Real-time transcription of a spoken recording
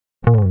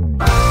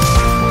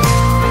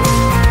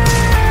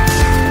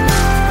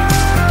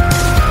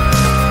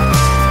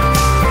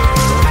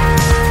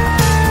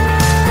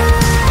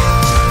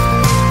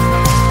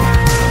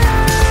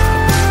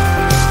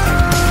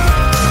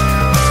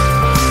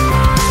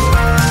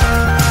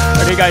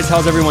guys,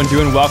 how's everyone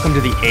doing? Welcome to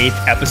the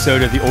 8th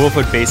episode of the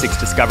Oilfield Basics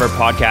Discover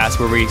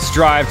podcast, where we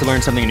strive to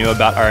learn something new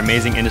about our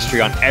amazing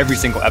industry on every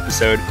single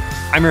episode.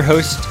 I'm your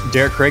host,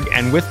 Derek Krigg,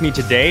 and with me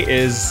today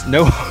is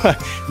no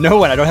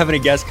one. I don't have any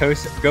guest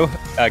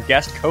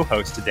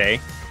co-host today.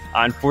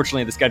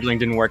 Unfortunately, the scheduling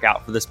didn't work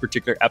out for this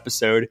particular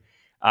episode,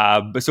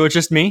 so it's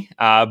just me.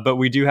 But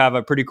we do have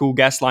a pretty cool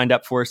guest lined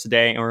up for us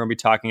today, and we're going to be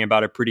talking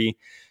about a pretty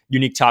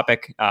unique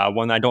topic,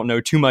 one that I don't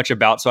know too much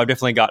about. So I've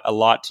definitely got a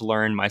lot to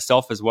learn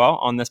myself as well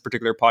on this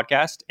particular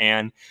podcast,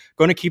 and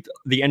going to keep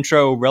the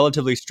intro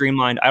relatively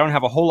streamlined. I don't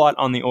have a whole lot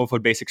on the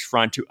Oilfield Basics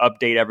front to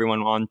update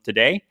everyone on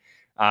today.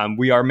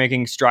 We are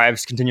making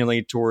strides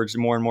continually towards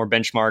more and more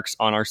benchmarks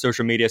on our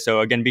social media.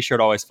 So again, be sure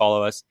to always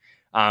follow us.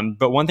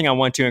 But one thing I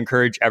want to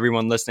encourage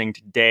everyone listening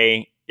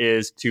today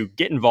is to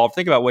get involved.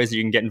 Think about ways that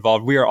you can get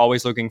involved. We are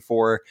always looking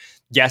for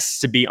guests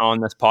to be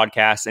on this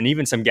podcast and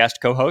even some guest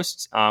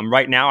co-hosts.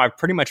 Right now, I've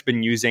pretty much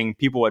been using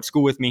people at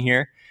school with me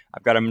here.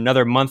 I've got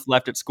another month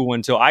left at school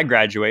until I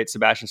graduate.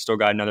 Sebastian's still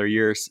got another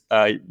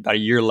about a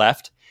year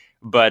left.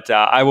 But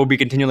I will be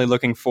continually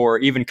looking for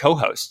even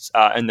co-hosts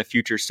in the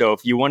future. So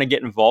if you want to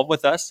get involved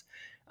with us,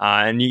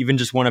 and you even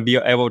just want to be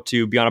able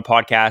to be on a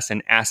podcast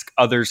and ask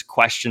others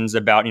questions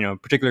about,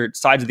 particular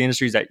sides of the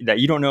industries that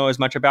you don't know as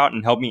much about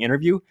and help me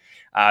interview,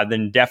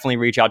 then definitely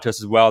reach out to us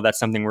as well. That's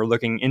something we're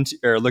looking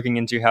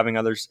into having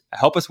others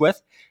help us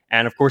with.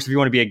 And of course, if you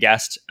want to be a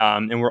guest,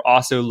 and we're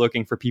also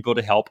looking for people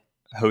to help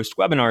host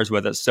webinars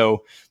with us.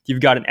 So if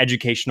you've got an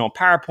educational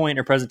PowerPoint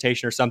or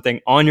presentation or something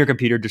on your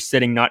computer, just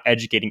sitting, not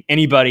educating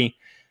anybody,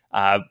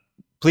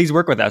 please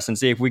work with us and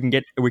see if we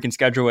can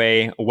schedule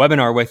a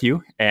webinar with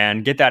you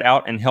and get that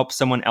out and help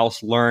someone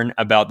else learn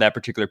about that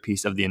particular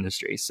piece of the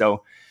industry.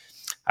 So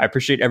I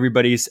appreciate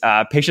everybody's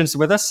patience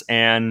with us,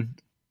 and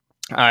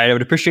I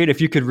would appreciate if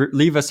you could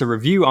leave us a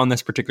review on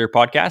this particular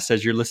podcast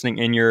as you're listening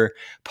in your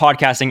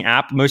podcasting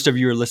app. Most of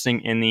you are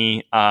listening in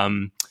the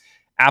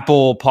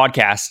Apple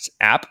Podcast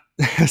app.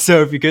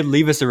 So if you could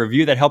leave us a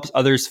review, that helps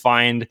others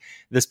find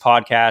this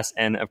podcast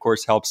and, of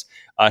course, helps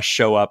us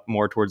show up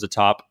more towards the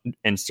top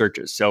in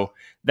searches. So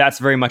that's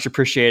very much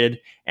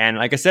appreciated. And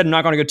like I said, I'm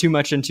not going to go too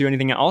much into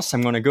anything else.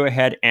 I'm going to go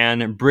ahead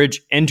and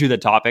bridge into the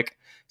topic.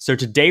 So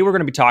today we're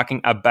going to be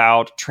talking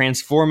about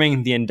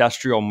transforming the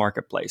industrial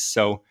marketplace.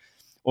 So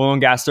oil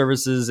and gas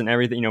services and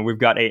everything, we've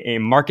got a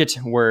market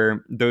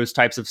where those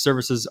types of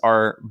services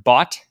are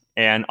bought,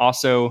 and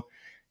also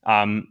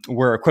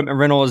where equipment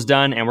rental is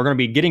done. And we're going to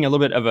be getting a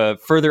little bit of a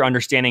further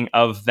understanding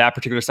of that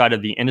particular side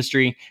of the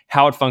industry,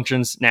 how it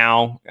functions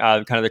now,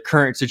 kind of the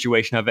current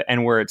situation of it,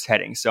 and where it's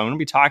heading. So I'm going to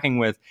be talking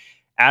with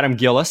Adam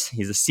Gillis.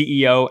 He's the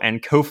CEO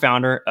and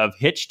co-founder of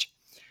Hitched.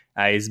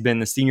 He's been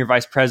the senior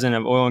vice president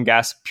of oil and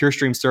gas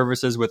PureStream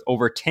services with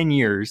over 10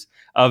 years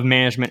of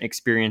management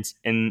experience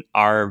in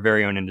our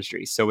very own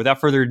industry. So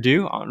without further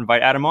ado, I'll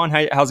invite Adam on.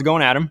 How's it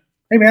going, Adam?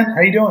 Hey, man.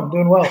 How you doing?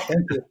 Doing well.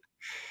 Thank you.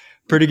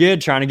 Pretty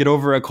good. Trying to get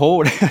over a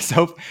cold.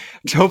 So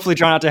hopefully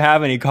try not to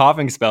have any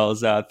coughing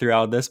spells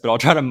throughout this, but I'll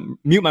try to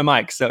mute my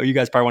mic. So you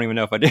guys probably won't even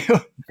know if I do.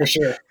 For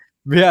sure.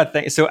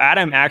 Yeah. So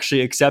Adam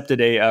actually accepted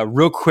a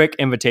real quick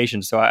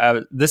invitation.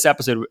 So this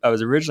episode, I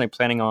was originally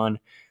planning on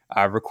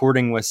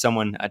recording with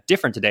someone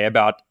different today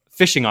about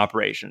fishing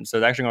operations. So I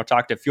was actually going to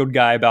talk to a field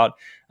guy about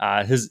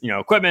his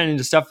equipment and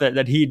the stuff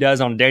that he does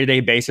on a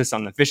day-to-day basis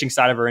on the fishing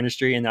side of our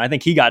industry. And I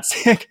think he got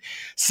sick.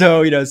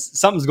 So,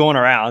 something's going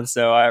around.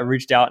 So I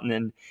reached out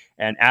and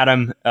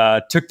Adam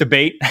took the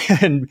bait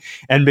and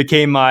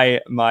became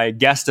my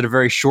guest at a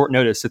very short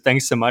notice. So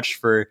thanks so much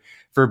for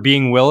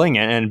being willing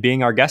and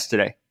being our guest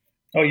today.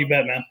 Oh, you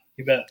bet, man.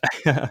 You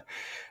bet.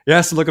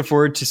 Yeah, so looking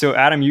forward to. So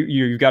Adam,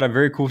 you've got a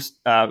very cool,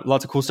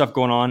 lots of cool stuff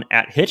going on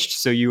at Hitched.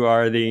 So you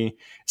are the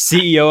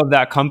CEO of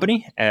that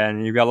company,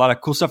 and you've got a lot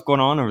of cool stuff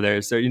going on over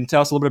there. So you can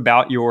tell us a little bit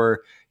about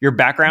your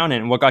background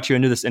and what got you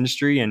into this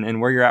industry and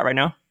where you're at right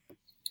now.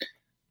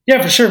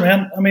 Yeah, for sure,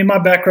 man. I mean, my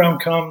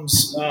background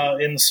comes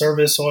in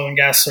the oil and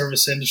gas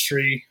service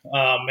industry,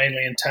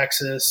 mainly in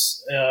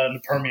Texas, in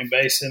the Permian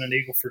Basin and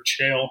Eagle Ford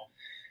Shale.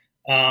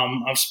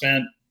 I've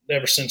spent,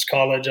 ever since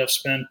college,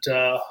 spent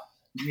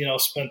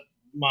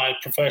my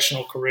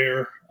professional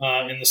career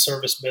in the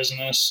service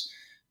business.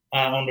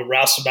 I owned a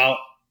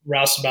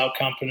roustabout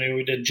company.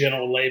 We did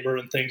general labor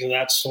and things of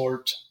that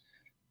sort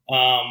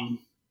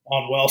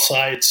on well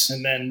sites,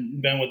 and then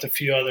been with a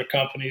few other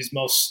companies,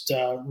 most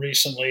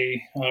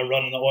recently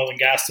running the oil and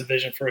gas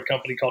division for a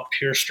company called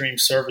PureStream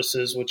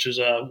Services, which is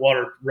a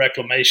water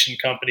reclamation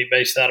company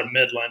based out of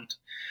Midland.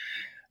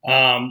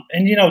 And,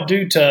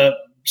 due to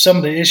some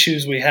of the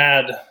issues we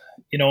had,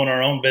 in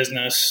our own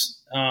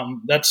business,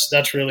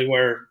 that's really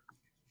where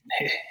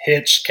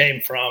Hitch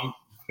came from. I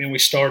mean, we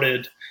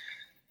started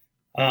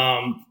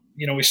building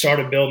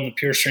the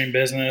PureStream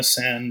business,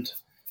 and,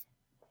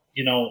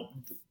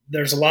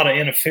 there's a lot of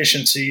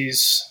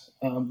inefficiencies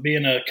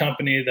being a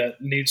company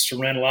that needs to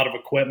rent a lot of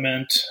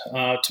equipment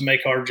to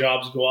make our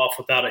jobs go off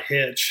without a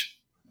hitch.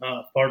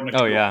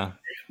 Yeah.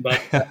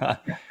 But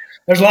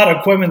there's a lot of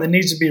equipment that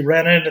needs to be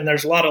rented, and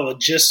there's a lot of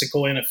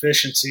logistical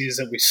inefficiencies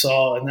that we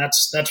saw, and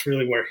that's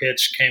really where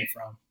Hitch came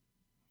from.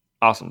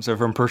 Awesome. So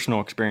from personal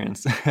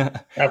experience.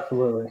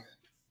 Absolutely.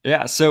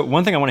 Yeah. So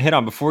one thing I want to hit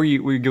on before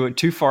we go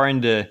too far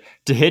into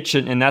Hitch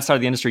and that side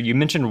of the industry, you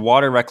mentioned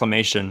water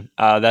reclamation.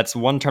 That's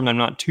one term I'm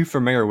not too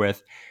familiar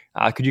with.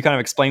 Could you kind of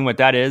explain what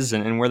that is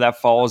and where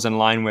that falls in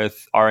line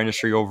with our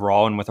industry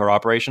overall and with our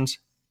operations?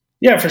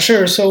 Yeah, for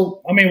sure.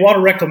 So, I mean,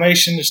 water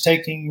reclamation is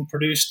taking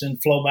produced and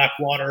flowback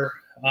water,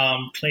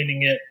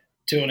 cleaning it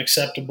to an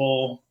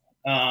acceptable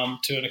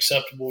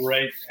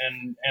rate,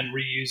 and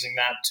reusing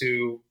that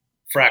to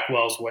frack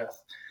wells with.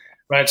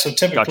 Right. So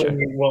typically,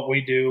 Gotcha. what we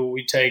do,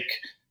 we take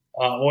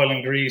oil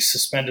and grease,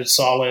 suspended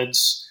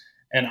solids,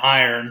 and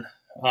iron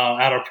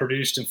out of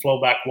produced and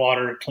flowback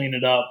water, clean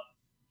it up,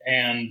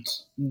 and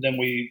then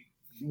we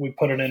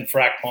put it in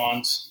frack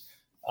ponds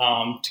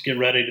to get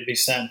ready to be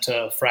sent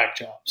to frack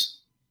jobs.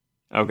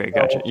 Okay,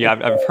 gotcha. So, Yeah,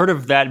 I've heard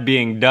of that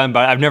being done,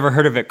 but I've never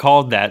heard of it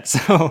called that.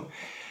 So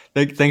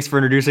thanks for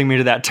introducing me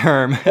to that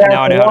term. yeah,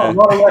 Now I so know how to.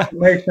 water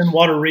reclamation,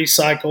 water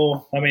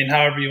recycle. I mean,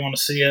 however you want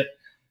to see it,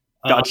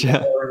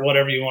 Gotcha. or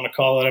whatever you want to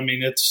call it. I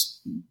mean,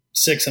 it's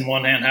six in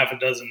one hand, half a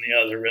dozen in the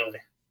other, really.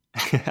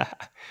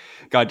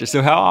 Gotcha.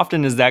 So how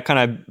often is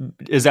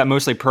that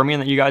mostly Permian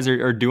that you guys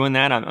are doing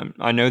that?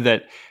 I know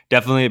that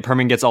definitely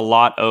Permian gets a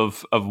lot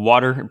of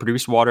water,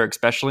 produced water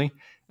especially.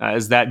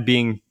 Is that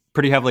being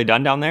pretty heavily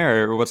done down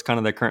there, or what's kind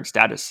of the current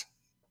status?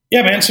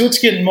 Yeah, man. So it's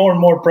getting more and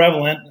more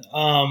prevalent.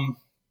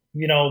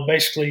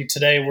 Basically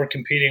today we're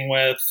competing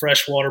with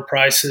freshwater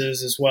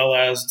prices as well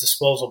as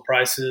disposal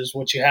prices.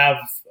 What you have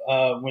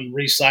when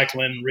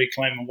recycling and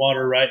reclaiming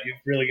water, right? You've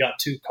really got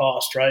two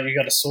costs, right? You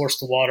got to source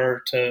the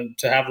water to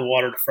have the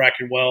water to frack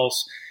your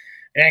wells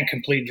and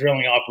complete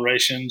drilling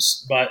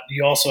operations, but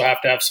you also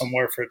have to have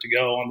somewhere for it to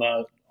go on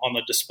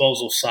the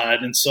disposal side.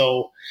 And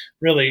so,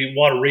 really,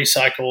 water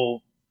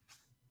recycle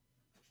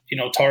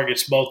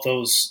targets both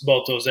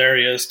those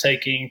areas,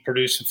 taking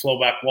produced and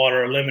flowback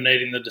water,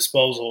 eliminating the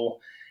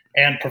disposal,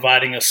 and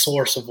providing a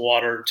source of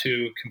water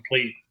to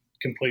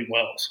complete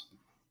wells.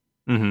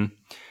 Mm-hmm.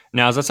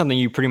 Now, is that something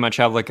you pretty much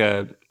have like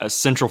a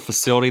central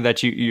facility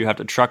that you have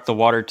to truck the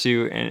water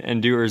to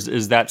and do, or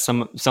is that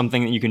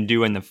something that you can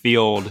do in the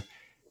field,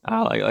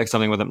 like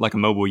something with like a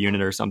mobile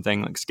unit or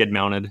something like skid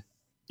mounted?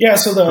 Yeah,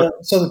 so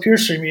the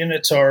PureStream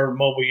units are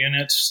mobile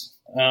units.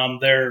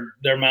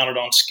 They're mounted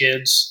on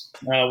skids.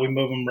 We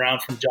move them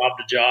around from job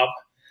to job.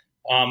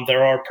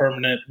 There are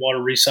permanent water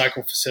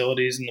recycle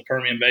facilities in the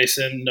Permian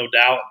Basin, no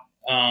doubt.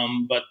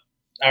 But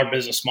our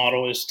business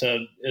model is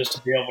to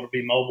be able to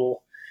be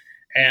mobile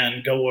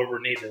and go where we're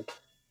needed.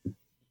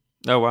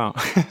 Oh wow,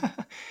 yeah,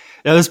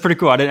 that's pretty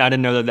cool. I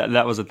didn't know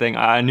that was a thing.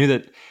 I knew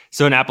that.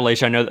 So in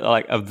Appalachia, I know that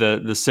like of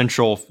the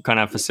central kind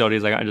of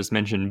facilities like I just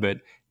mentioned, but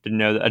I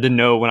didn't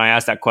know when I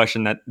asked that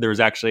question that there was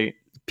actually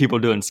people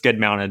doing skid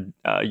mounted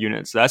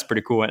units. So that's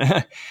pretty cool.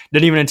 Didn't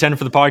even intend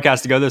for the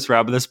podcast to go this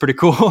route, but that's pretty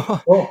cool.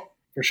 Oh,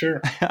 for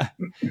sure.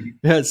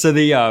 Yeah. So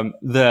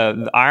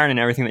the iron and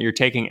everything that you're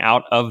taking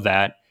out of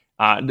that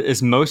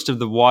is most of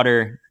the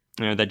water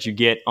that you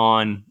get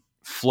on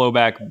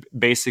flowback,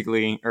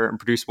 basically, or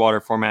produced water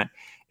format.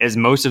 Is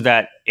most of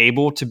that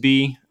able to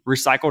be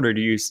recycled, or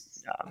do you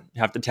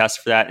have to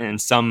test for that?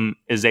 And some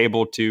is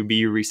able to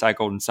be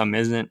recycled, and some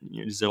isn't.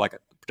 Is there like a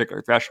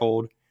particular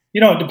threshold?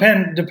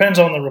 It depends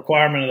on the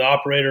requirement of the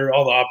operator.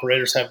 All the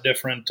operators have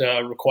different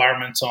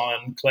requirements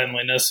on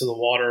cleanliness of the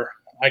water.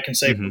 I can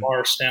say from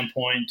our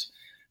standpoint,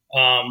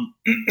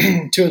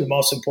 two of the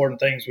most important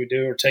things we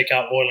do are take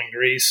out oil and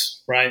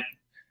grease, right?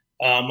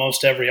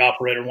 Most every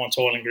operator wants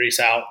oil and grease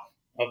out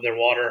of their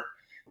water,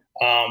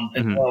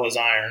 as well as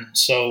iron.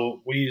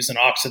 So we use an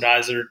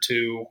oxidizer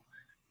to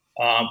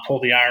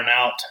pull the iron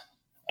out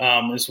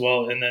as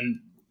well, and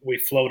then we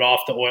float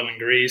off the oil and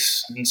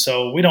grease. And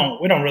so we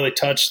don't really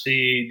touch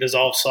the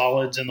dissolved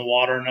solids in the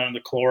water, none of the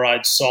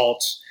chlorides,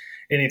 salts,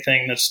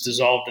 anything that's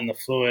dissolved in the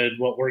fluid.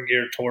 What we're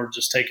geared towards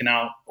is taking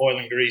out oil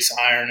and grease,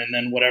 iron, and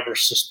then whatever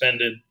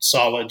suspended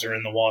solids are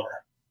in the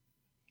water.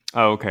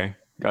 Oh, okay.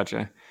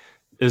 Gotcha.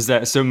 Is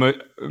that so?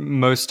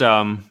 Most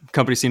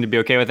companies seem to be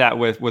okay with that,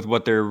 with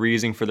what they're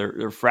reusing for their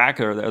frac,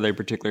 or are they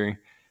particular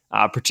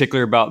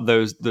about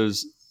those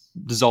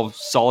dissolved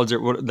solids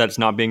that's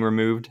not being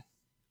removed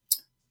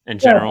in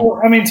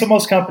general? Yeah, so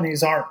most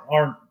companies aren't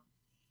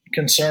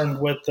concerned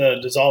with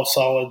the dissolved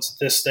solids at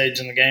this stage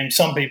in the game.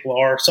 Some people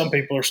are. Some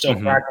people are still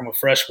fracking with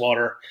fresh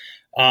water.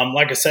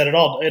 Like I said, it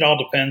all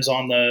depends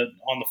on the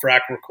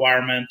frac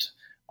requirement,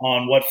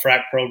 on what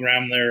frac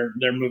program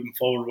they're moving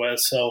forward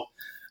with. So,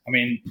 I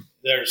mean,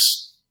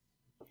 there's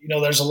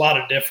a lot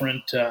of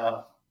different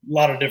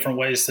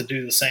ways to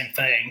do the same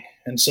thing,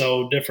 and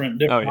so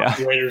different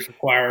operators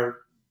require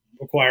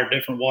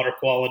different water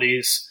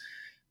qualities.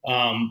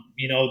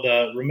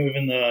 The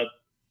removing the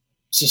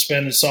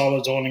suspended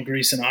solids, oil and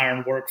grease, and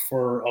iron work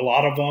for a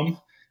lot of them.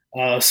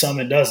 Some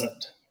it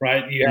doesn't.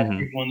 Right? You have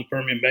people in the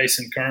Permian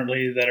Basin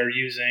currently that are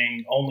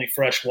using only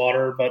fresh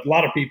water, but a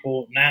lot of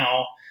people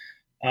now,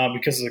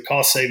 because of the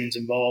cost savings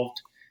involved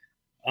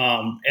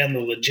and the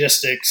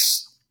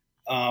logistics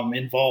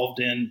involved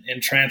in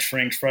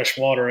transferring fresh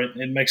water,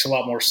 it makes a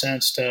lot more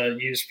sense to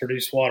use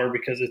produced water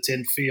because it's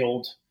in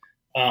field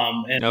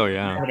And Oh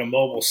yeah. having a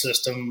mobile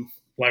system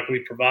like we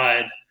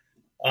provide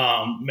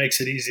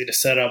makes it easy to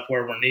set up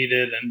where we're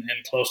needed and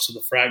close to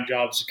the frac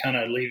jobs to kind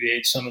of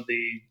alleviate some of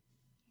the,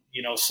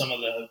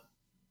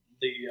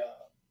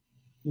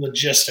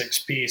 logistics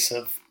piece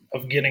of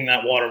getting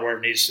that water where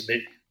it needs to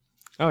be.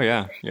 Oh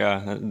yeah, yeah,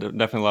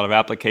 definitely a lot of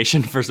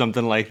application for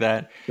something like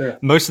that. Sure.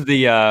 Most of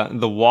the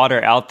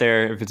water out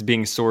there, if it's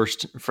being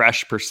sourced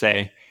fresh per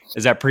se,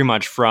 is that pretty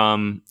much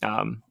from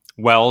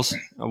wells,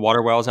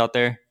 water wells out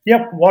there?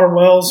 Yep, water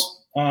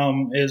wells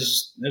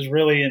is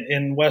really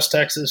in West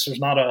Texas. There's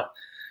not a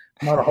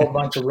whole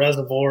bunch of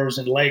reservoirs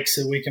and lakes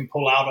that we can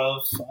pull out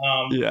of.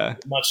 Yeah.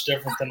 Much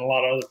different than a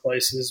lot of other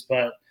places,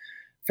 but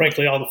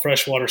frankly, all the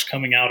fresh water is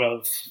coming out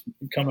of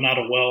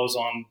wells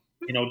on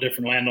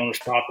different landowners'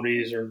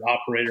 properties or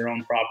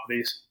operator-owned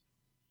properties.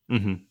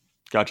 Mm-hmm.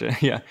 Gotcha.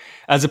 Yeah,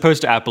 as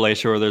opposed to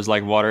Appalachia, where there's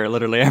like water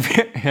literally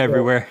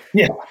everywhere.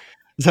 Yeah.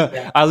 So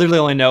yeah. I literally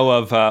only know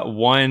of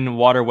one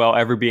water well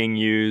ever being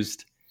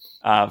used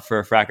for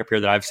a frac up here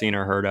that I've seen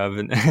or heard of,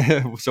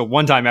 and so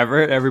one time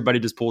ever, everybody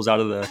just pulls out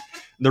of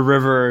the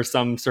river or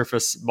some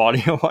surface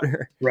body of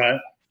water. Right.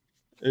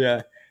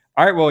 Yeah.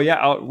 All right. Well, yeah.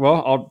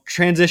 I'll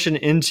transition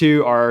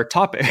into our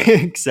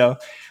topic. So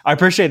I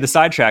appreciate the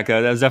sidetrack.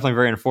 That was definitely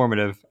very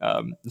informative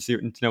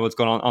to know what's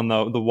going on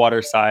the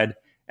water side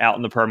out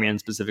in the Permian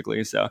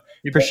specifically. So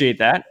appreciate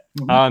that.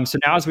 Mm-hmm. So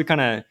now as we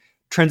kind of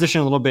transition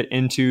a little bit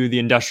into the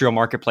industrial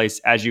marketplace,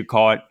 as you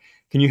call it,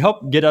 can you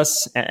help get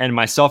us and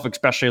myself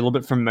especially a little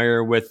bit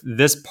familiar with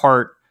this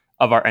part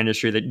of our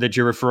industry that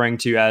you're referring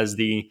to as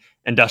the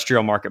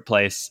industrial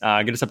marketplace?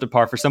 Get us up to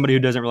par for somebody who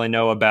doesn't really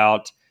know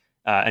about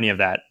any of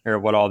that or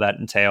what all that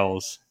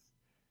entails.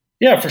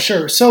 Yeah, for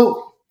sure.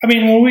 So, I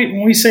mean,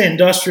 when we say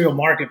industrial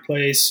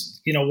marketplace,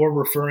 we're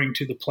referring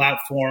to the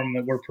platform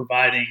that we're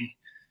providing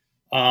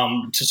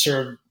to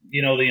serve,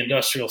 the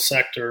industrial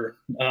sector,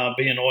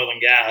 being oil and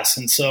gas.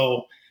 And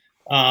so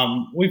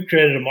we've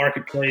created a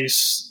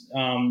marketplace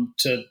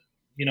to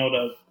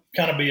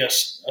kind of be a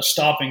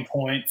stopping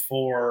point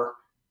for,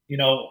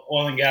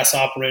 oil and gas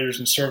operators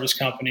and service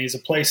companies, a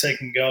place they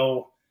can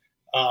go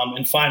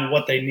and find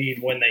what they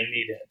need when they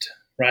need it,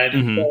 right?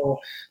 Mm-hmm. And so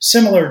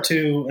similar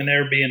to an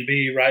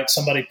Airbnb, right?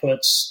 Somebody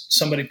puts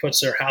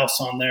their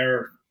house on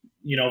there,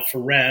 for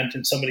rent,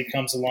 and somebody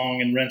comes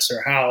along and rents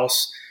their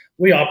house.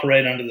 We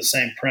operate under the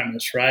same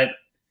premise, right?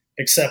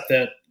 Except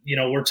that,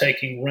 we're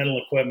taking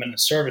rental equipment and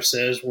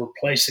services, we're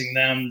placing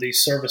them,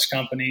 these service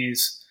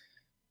companies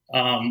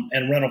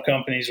and rental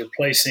companies are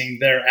placing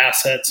their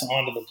assets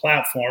onto the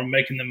platform,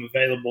 making them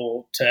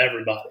available to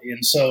everybody.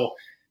 And so,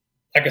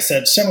 like I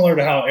said, similar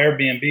to how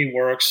Airbnb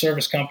works,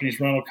 service companies,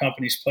 rental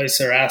companies place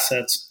their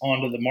assets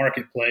onto the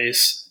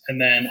marketplace,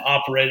 and then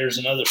operators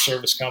and other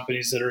service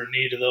companies that are in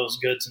need of those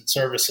goods and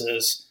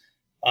services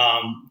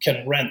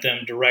can rent them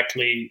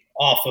directly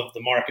off of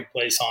the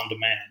marketplace on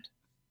demand.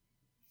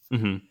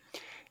 Mm-hmm.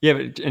 Yeah,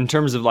 but in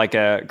terms of like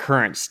a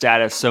current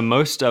status, so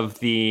most of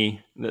the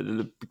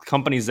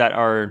companies that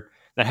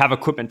have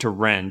equipment to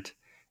rent,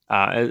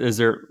 is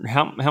there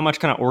how much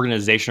kind of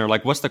organization or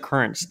like what's the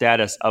current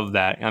status of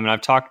that? I mean,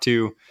 I've talked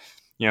to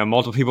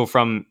multiple people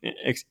from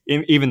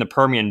even the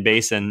Permian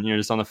Basin,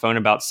 just on the phone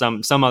about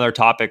some other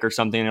topic or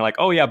something. And they're like,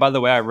 oh yeah, by the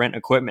way, I rent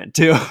equipment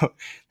too.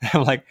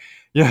 I'm like,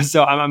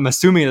 so I'm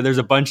assuming that there's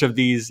a bunch of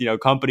these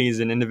companies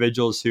and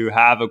individuals who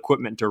have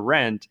equipment to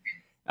rent,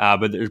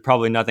 but there's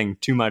probably nothing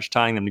too much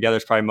tying them together.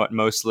 It's probably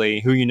mostly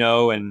who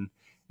and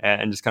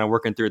just kind of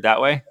working through it that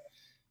way.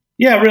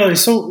 Yeah, really.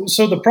 So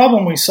the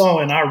problem we saw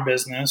in our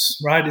business,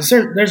 right, is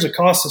there's a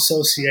cost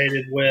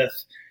associated with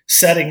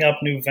setting up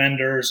new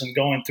vendors and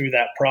going through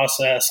that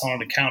process on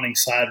an accounting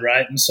side,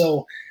 right? And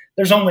so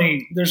there's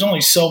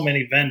only so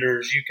many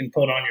vendors you can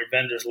put on your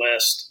vendors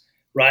list,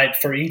 right,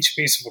 for each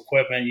piece of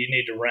equipment you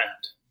need to rent,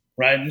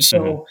 right? And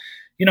so,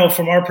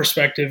 from our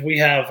perspective, we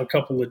have a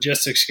couple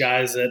logistics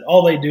guys that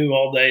all they do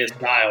all day is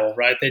dial,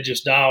 right? They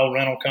just dial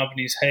rental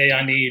companies. Hey,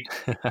 I need,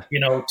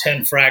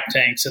 10 frac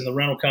tanks. And the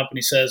rental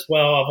company says,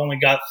 well, I've only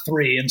got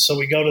 3. And so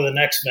we go to the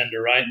next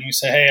vendor, right? And we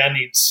say, hey, I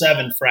need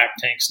 7 frac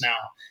tanks now.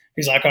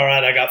 He's like, all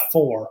right, I got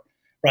 4,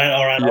 right?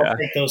 All right, I'll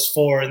take those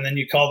 4. And then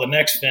you call the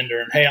next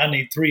vendor and, hey, I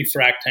need 3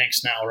 frac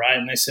tanks now, right?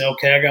 And they say,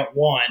 okay, I got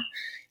 1.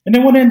 And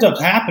then what ends up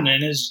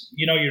happening is,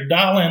 you're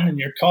dialing and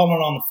you're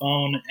calling on the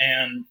phone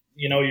and,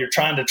 you're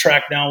trying to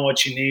track down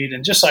what you need.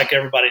 And just like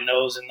everybody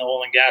knows in the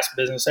oil and gas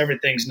business,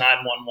 everything's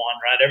 911,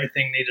 right?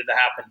 Everything needed to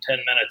happen 10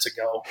 minutes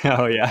ago.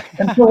 Oh, yeah.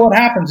 And so what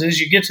happens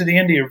is you get to the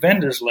end of your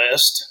vendors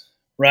list,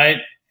 right?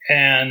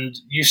 And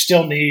you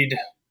still need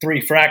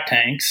 3 frac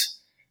tanks,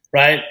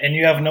 right? And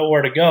you have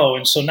nowhere to go.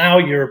 And so now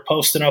you're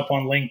posting up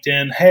on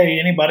LinkedIn, hey,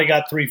 anybody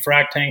got 3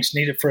 frac tanks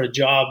needed for a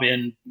job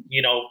in,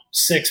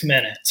 6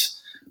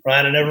 minutes,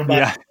 right? And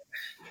everybody... Yeah.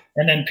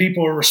 And then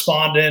people are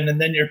responding,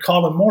 and then you're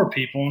calling more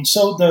people. And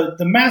so the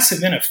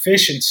massive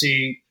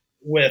inefficiency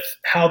with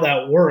how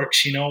that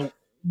works,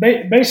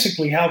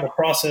 basically how the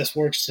process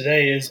works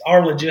today is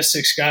our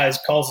logistics guys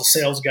calls a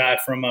sales guy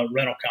from a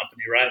rental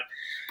company, right?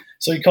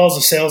 So he calls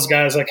the sales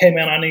guy. He's like, hey,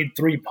 man, I need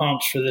 3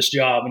 pumps for this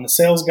job. And the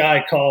sales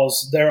guy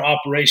calls their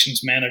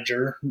operations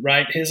manager,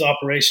 right? His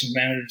operations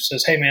manager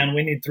says, hey, man,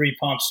 we need 3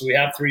 pumps. Do we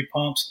have 3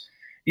 pumps?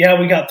 Yeah,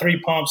 we got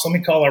 3 pumps. Let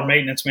me call our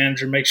maintenance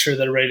manager, make sure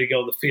they're ready to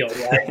go to the field,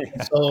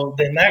 right? So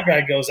then that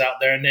guy goes out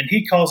there, and then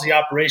he calls the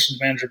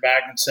operations manager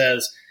back and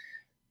says,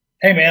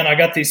 hey, man, I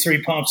got these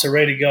 3 pumps. They're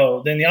ready to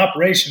go. Then the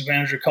operations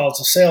manager calls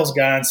the sales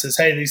guy and says,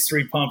 hey, these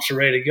 3 pumps are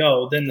ready to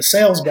go. Then the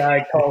sales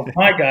guy calls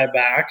my guy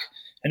back,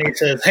 and he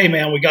says, hey,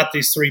 man, we got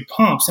these 3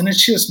 pumps. And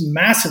it's just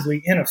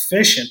massively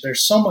inefficient.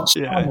 There's so much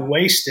time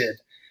wasted.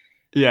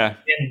 Yeah.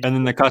 And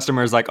then the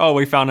customer is like, oh,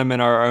 we found them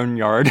in our own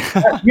yard.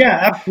 Yeah,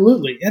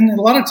 absolutely. And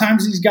a lot of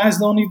times these guys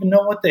don't even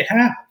know what they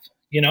have,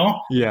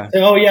 Yeah.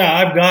 Say, oh, yeah,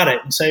 I've got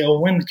it. And say,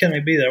 oh, when can they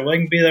be there? Well, they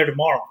can be there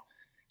tomorrow.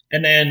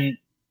 And then,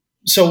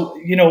 so,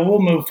 we'll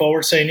move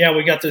forward saying, yeah,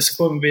 we got this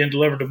equipment being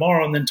delivered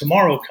tomorrow. And then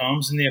tomorrow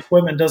comes and the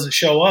equipment doesn't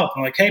show up.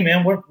 I'm like, hey,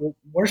 man,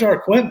 where's our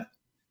equipment?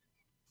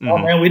 Oh,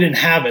 man, we didn't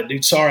have it,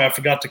 dude. Sorry, I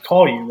forgot to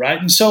call you, right?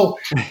 And so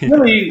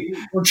really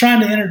we're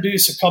trying to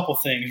introduce a couple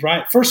things,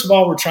 right? First of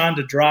all, we're trying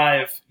to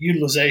drive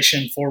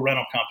utilization for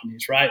rental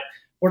companies, right?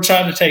 We're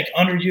trying to take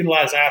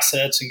underutilized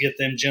assets and get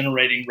them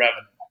generating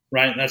revenue,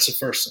 right? That's the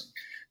first thing.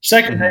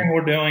 Second thing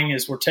we're doing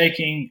is we're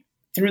taking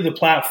through the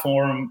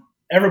platform,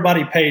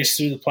 everybody pays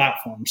through the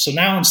platform. So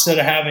now instead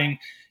of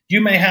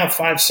you may have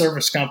 5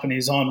 service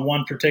companies on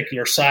one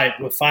particular site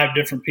with 5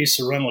 different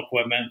pieces of rental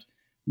equipment.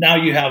 Now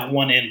you have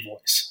one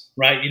invoice.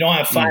 Right? You don't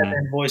have 5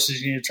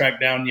 invoices you need to track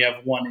down. You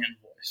have one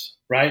invoice,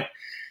 right?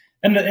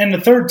 And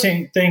the third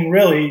thing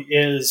really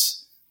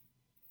is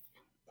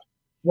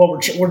what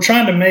we're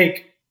trying to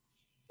make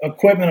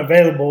equipment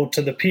available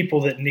to the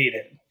people that need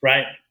it,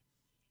 right?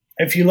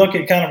 If you look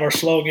at kind of our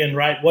slogan,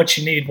 right, what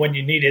you need when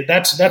you need it,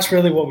 that's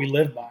really what we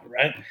live by,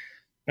 right?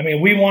 I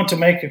mean, we want to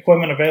make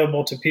equipment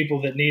available to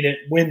people that need it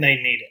when they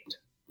need it.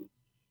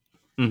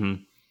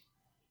 Mm-hmm.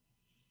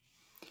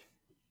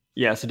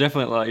 Yeah, so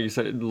definitely, like you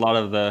said, a lot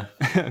of the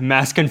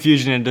mass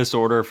confusion and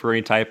disorder for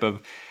any type of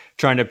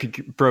trying to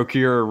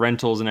procure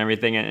rentals and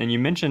everything. And you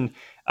mentioned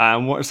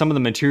some of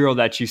the material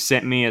that you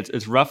sent me.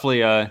 It's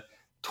roughly a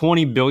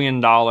 $20 billion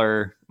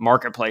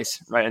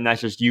marketplace, right? And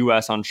that's just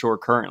U.S. onshore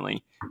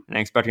currently. And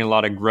I'm expecting a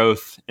lot of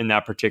growth in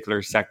that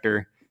particular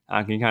sector.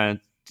 Can you kind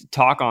of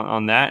talk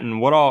on that?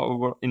 And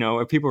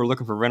if people are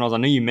looking for rentals, I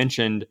know you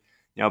mentioned,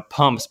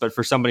 pumps, but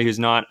for somebody who's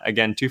not,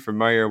 again, too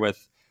familiar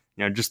with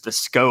just the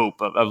scope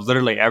of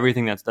literally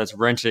everything that's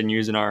rented and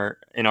used in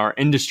our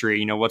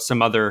industry. What's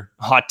some other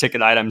hot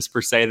ticket items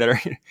per se that are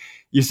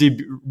you see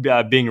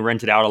being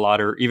rented out a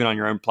lot, or even on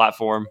your own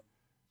platform?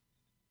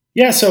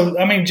 Yeah, so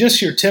I mean, just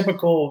your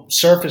typical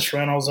surface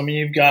rentals. I mean,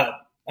 you've got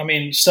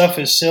stuff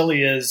as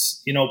silly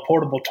as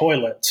portable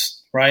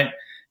toilets, right?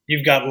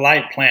 You've got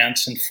light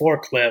plants and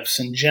forklifts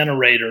and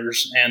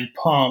generators and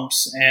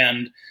pumps,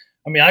 and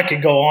I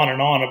could go on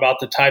and on about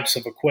the types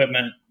of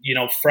equipment,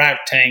 frac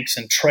tanks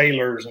and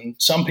trailers, and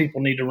some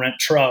people need to rent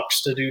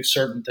trucks to do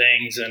certain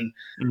things. And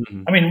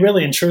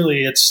really and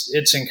truly,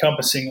 it's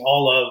encompassing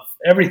all of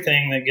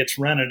everything that gets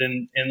rented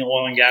in the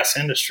oil and gas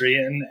industry.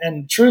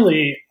 And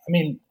truly,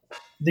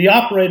 the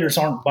operators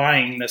aren't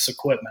buying this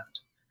equipment.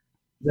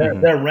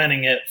 They're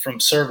renting it from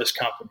service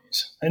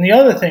companies. And the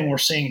other thing we're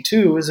seeing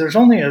too is there's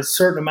only a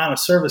certain amount of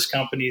service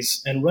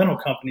companies and rental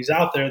companies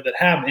out there that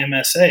have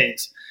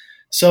MSAs.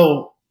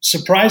 So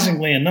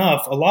surprisingly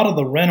enough, a lot of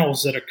the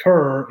rentals that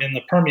occur in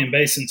the Permian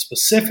Basin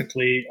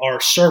specifically are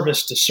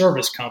service to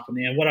service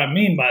company. And what I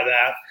mean by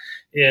that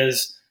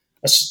is,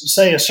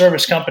 say a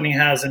service company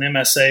has an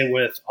MSA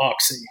with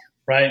Oxy,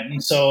 right?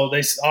 And so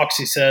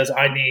Oxy says,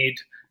 I need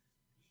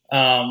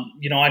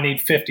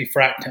 50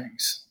 frac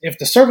tanks. If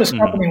the service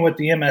company with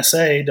the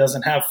MSA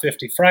doesn't have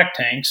 50 frac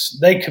tanks,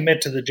 they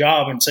commit to the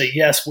job and say,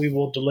 yes, we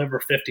will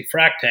deliver 50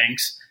 frac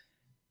tanks.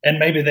 And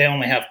maybe they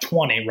only have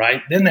 20,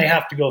 right? Then they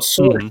have to go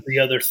source the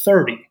other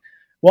 30.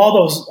 Well,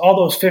 all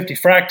those 50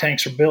 frac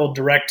tanks are billed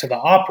direct to the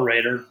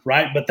operator,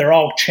 right? But they're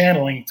all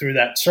channeling through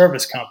that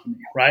service company,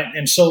 right?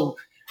 And so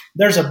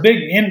there's a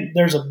big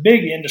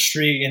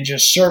industry in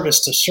just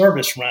service to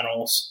service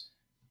rentals,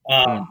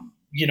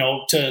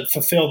 to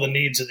fulfill the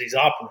needs of these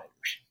operators.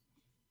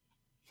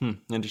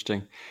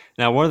 Interesting.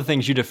 Now, one of the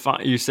things you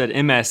said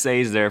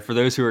MSAs there. For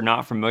those who are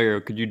not familiar,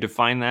 could you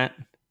define that?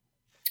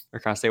 Or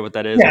can I say what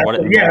that is? Yeah, what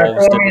it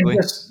involves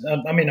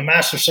typically? A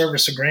master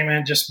service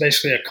agreement, just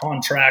basically a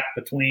contract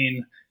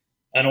between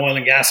an oil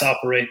and gas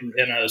operator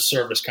and a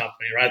service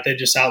company, right? They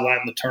just outline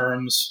the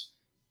terms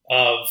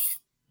of,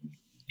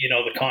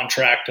 the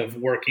contract of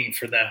working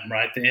for them,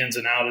 right? The ins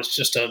and outs.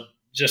 It's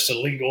just a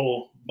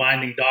legal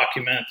binding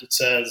document that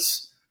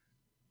says,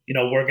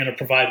 we're going to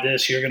provide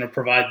this, you're going to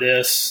provide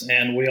this,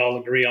 and we all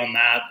agree on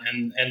that.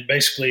 And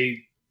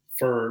basically,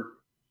 for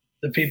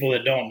the people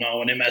that don't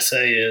know, an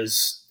MSA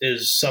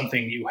is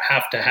something you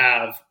have to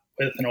have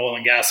with an oil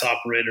and gas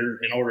operator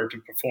in order to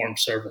perform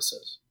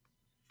services.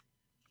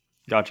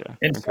 Gotcha.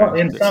 In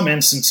some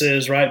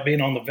instances, right,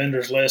 being on the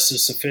vendors list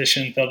is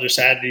sufficient. They'll just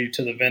add you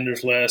to the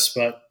vendors list.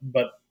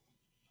 But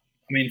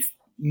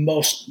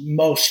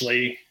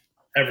mostly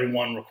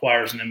everyone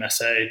requires an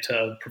MSA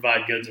to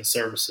provide goods and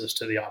services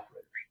to the operators.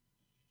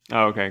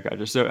 Oh, okay,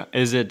 gotcha. So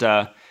is it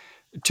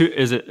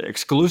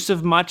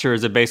exclusive much, or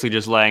is it basically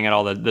just laying out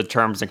all the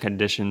terms and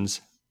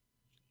conditions?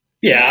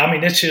 Yeah, I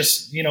mean, it's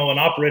just, an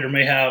operator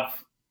may have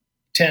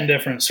 10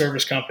 different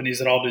service companies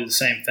that all do the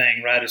same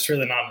thing, right? It's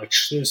really not an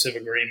exclusive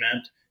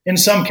agreement. In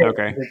some cases,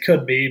 It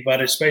could be,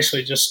 but it's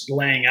basically just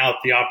laying out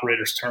the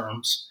operator's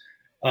terms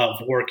of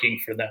working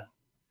for them.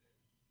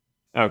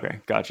 Okay,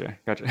 gotcha.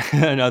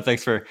 No,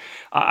 thanks for.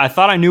 I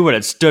thought I knew what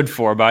it stood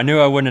for, but I knew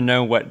I wouldn't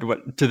know what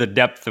to the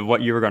depth of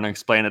what you were going to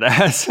explain it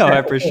as. So I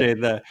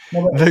appreciate the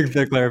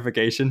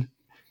clarification.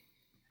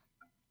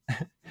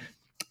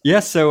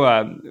 Yes.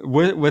 So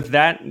with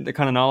that, the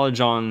kind of knowledge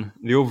on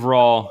the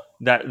overall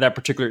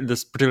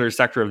this particular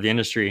sector of the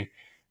industry,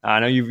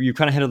 I know you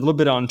kind of hit a little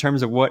bit on in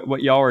terms of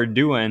what y'all are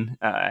doing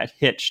at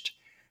Hitched,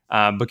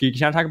 but can you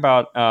kind of talk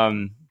about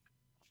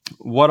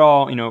what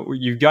all,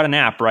 you've got an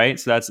app, right?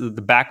 So that's the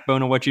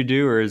backbone of what you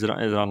do, or is it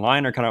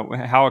online, or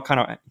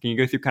can you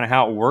go through kind of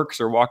how it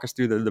works, or walk us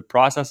through the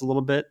process a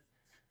little bit?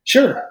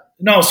 Sure.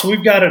 No, so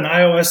we've got an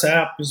iOS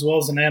app as well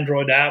as an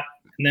Android app.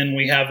 And then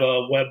we have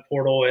a web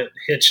portal at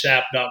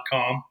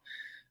hitchedapp.com.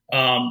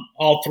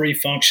 All three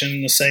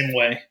function the same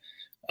way.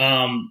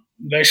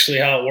 Basically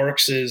how it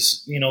works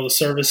is, the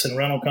service and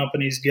rental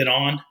companies get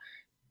on.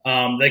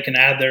 They can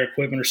add their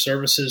equipment or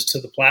services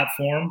to the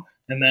platform.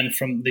 And then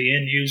from the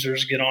end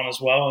users get on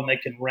as well, and they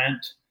can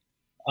rent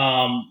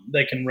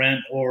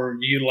or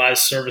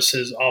utilize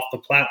services off the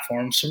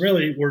platform. So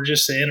really, we're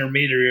just the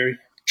intermediary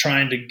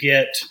trying to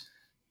get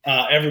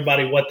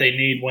everybody what they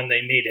need when they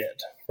need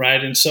it,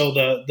 right? And so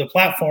the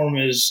platform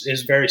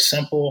is very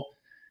simple.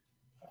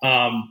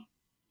 The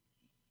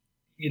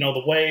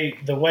way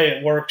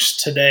it works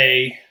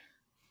today,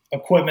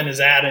 equipment is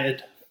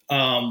added.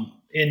 End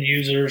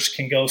users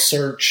can go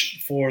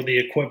search for the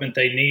equipment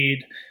they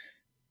need.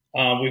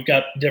 We've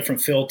got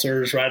different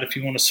filters, right? If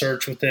you want to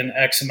search within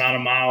X amount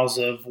of miles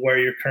of where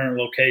your current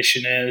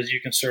location is, you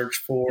can search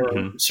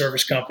for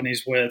service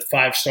companies with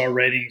 5-star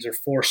ratings or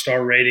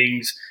 4-star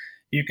ratings.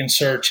 You can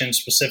search in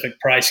specific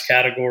price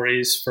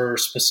categories for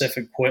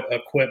specific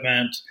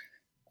equipment.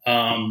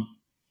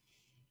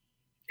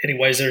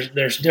 Anyways,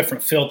 there's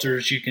different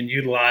filters you can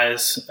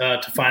utilize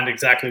to find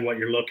exactly what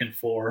you're looking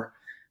for.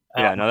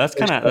 Yeah, no, that's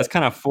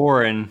kind of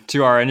foreign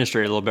to our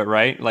industry a little bit,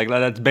 right? Like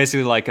that's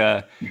basically like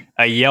a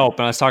Yelp.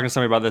 And I was talking to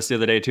somebody about this the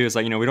other day too. It's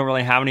like, we don't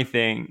really have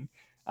anything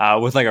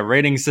with like a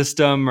rating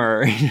system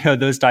or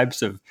those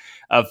types of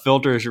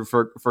filters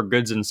for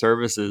goods and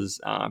services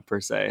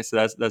per se. So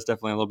that's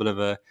definitely a little bit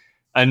of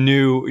a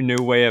new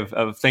way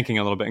of thinking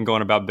a little bit and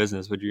going about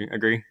business. Would you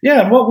agree?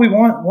 Yeah, and what we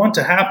want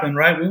to happen,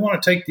 right? We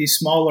want to take these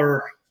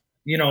smaller,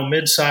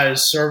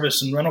 mid-sized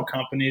service and rental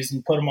companies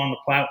and put them on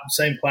the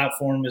same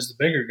platform as the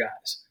bigger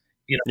guys.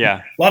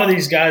 Yeah. A lot of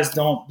these guys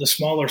the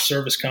smaller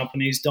service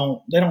companies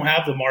don't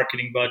have the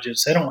marketing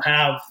budgets. They don't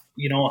have,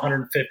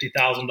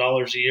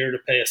 $150,000 a year to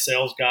pay a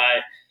sales guy,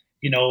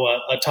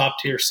 a top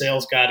tier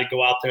sales guy to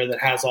go out there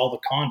that has all the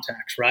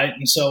contacts. Right.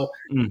 And so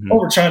what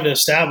we're trying to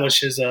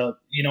establish is a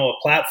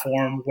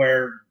platform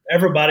where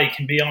everybody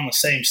can be on the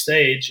same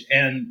stage.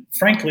 And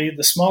frankly,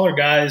 the smaller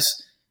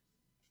guys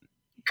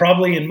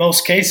probably in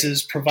most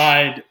cases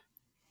provide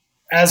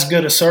as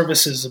good a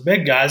service as the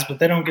big guys, but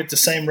they don't get the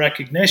same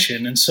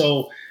recognition. And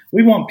so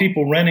we want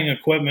people renting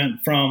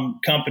equipment from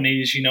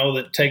companies,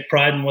 that take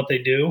pride in what they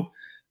do.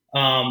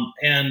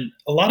 And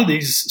a lot of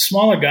these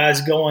smaller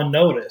guys go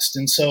unnoticed.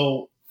 And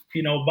so,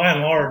 by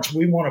and large,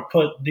 we want to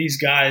put these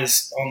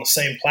guys on the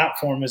same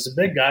platform as the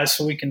big guys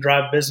so we can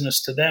drive business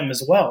to them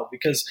as well.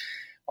 Because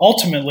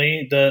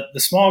ultimately, the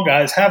small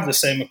guys have the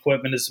same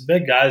equipment as the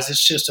big guys.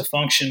 It's just a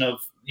function of,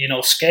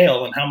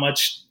 scale and how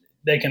much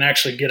they can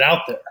actually get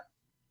out there.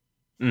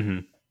 Mm-hmm.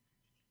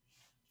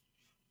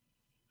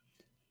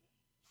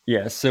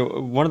 Yeah.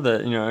 So one of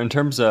the, in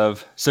terms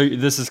of, so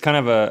this is kind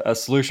of a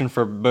solution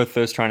for both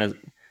those trying to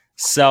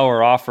sell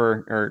or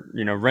offer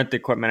or, rent the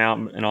equipment out,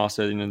 and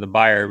also, the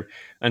buyer.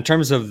 In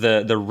terms of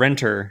the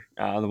renter,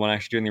 the one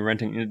actually doing the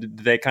renting, do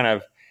they kind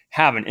of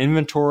have an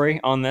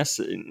inventory on this,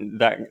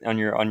 that on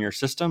your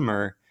system,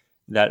 or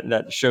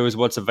that shows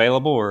what's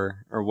available,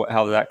 or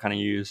how is that kind of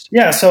used?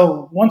 Yeah.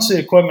 So once the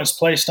equipment's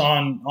placed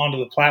onto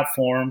the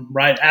platform,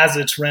 right, as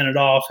it's rented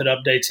off, it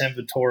updates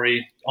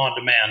inventory on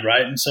demand,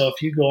 right? And so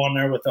if you go on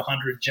there with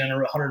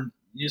 100,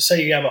 you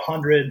say you have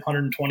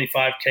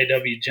 125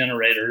 kW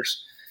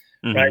generators,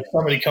 right?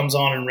 Somebody comes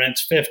on and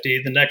rents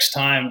 50. The next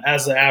time,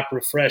 as the app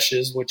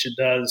refreshes, which it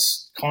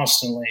does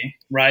constantly,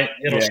 right,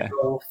 it'll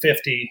show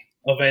 50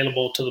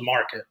 available to the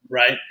market,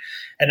 right?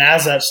 And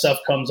as that stuff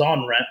comes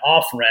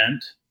off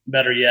rent,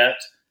 better yet,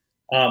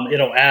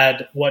 it'll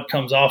add what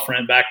comes off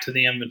rent back to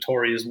the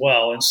inventory as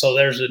well. And so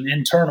there's an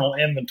internal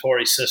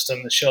inventory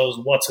system that shows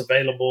what's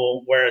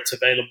available, where it's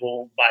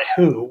available, by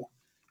who.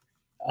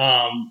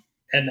 And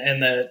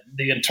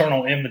the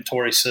internal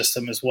inventory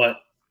system is what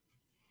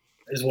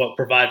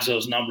provides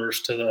those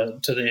numbers to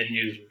the end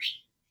users.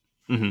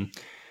 Mm-hmm.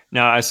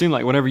 Now, I assume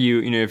like whenever if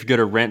you go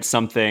to rent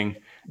something,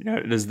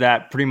 Does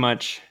that pretty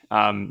much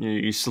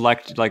you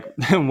select like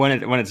when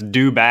it's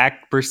due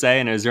back per se,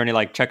 and is there any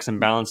like checks and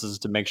balances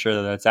to make sure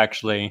that it's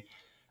actually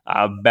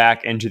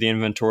back into the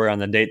inventory on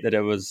the date that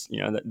it was,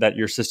 that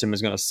your system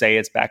is going to say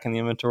it's back in the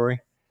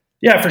inventory?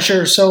 Yeah, for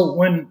sure. So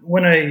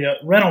when a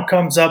rental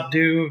comes up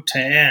due to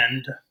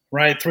end,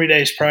 right, 3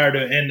 days prior to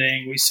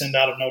ending, we send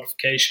out a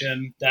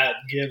notification that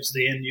gives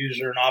the end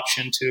user an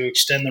option to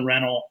extend the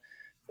rental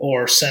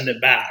or send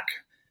it back.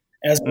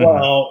 As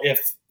well,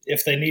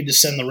 if they need to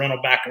send the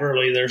rental back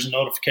early, there's a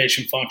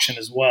notification function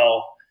as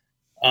well,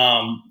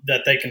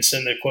 that they can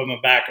send the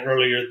equipment back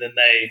earlier than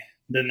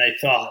they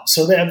thought.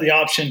 So they have the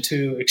option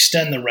to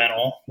extend the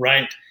rental,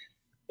 right?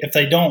 If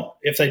they don't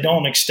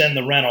extend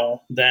the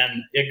rental,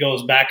 then it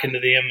goes back into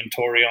the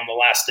inventory on the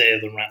last day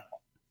of the rental.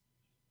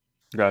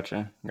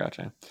 Gotcha.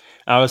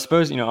 I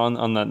suppose,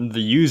 on the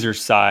user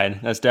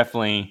side, that's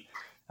definitely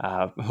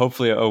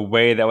hopefully a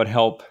way that would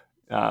help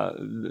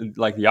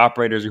like the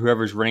operators or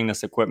whoever's running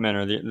this equipment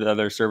or the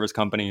other service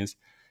companies,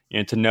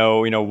 to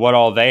know, what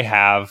all they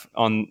have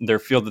on their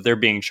field that they're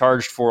being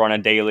charged for on a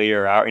daily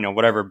or hour,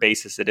 whatever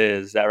basis it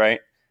is. Is that right?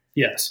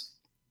 Yes.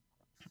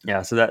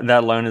 Yeah, so that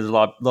alone is a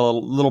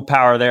little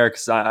power there,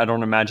 because I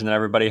don't imagine that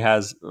everybody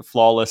has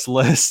flawless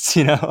lists,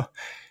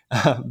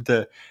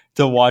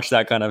 to watch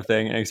that kind of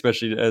thing, and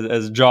especially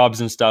as jobs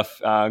and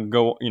stuff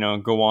go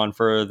on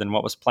further than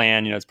what was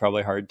planned. It's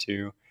probably hard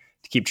to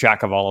keep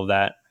track of all of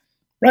that.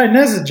 Right, and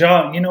as a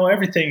job,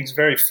 everything's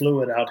very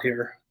fluid out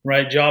here.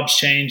 Right, jobs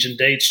change and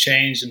dates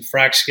change and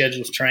frac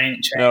schedules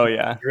change. Oh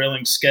yeah,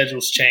 drilling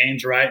schedules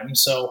change. Right, and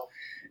so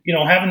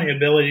having the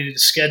ability to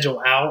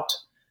schedule out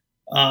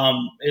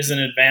is an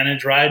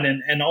advantage, right?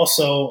 And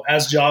also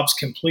as jobs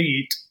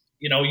complete,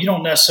 you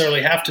don't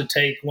necessarily have to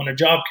take, when a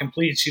job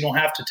completes, you don't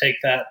have to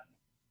take that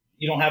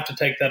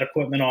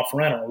equipment off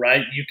rental,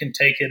 right? You can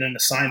take it and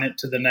assign it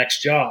to the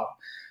next job.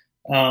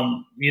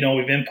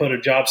 We've input a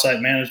job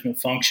site management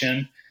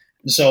function.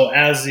 And so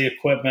as the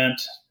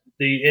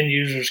end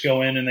users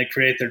go in and they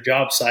create their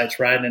job sites,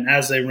 right? And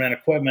as they rent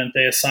equipment,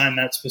 they assign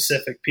that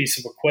specific piece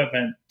of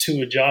equipment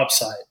to a job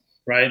site,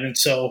 right? And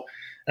so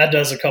that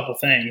does a couple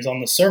things. On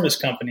the service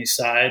company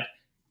side,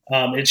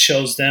 it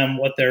shows them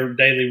what their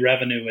daily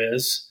revenue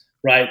is,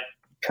 right,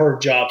 per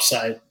job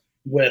site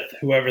with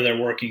whoever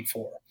they're working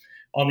for.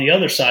 On the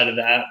other side of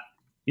that,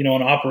 an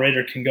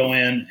operator can go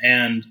in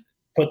and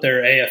put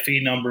their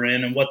AFE number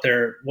in and what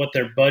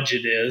their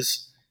budget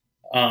is,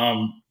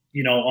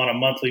 on a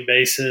monthly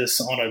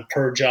basis, on a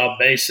per job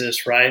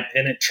basis, right?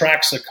 And it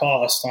tracks the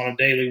cost on a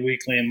daily,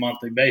 weekly, and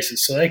monthly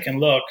basis. So they can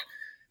look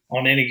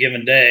on any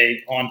given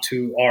day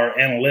onto our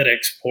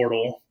analytics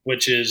portal,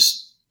 which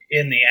is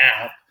in the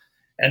app,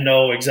 and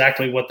know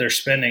exactly what they're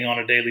spending on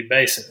a daily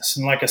basis.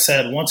 And like I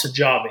said, once a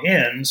job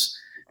ends,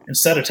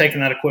 instead of taking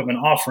that equipment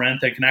off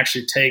rent, they can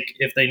actually take,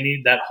 if they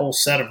need that whole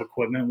set of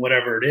equipment,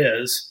 whatever it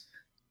is,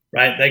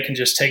 right, they can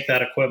just take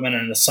that equipment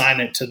and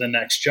assign it to the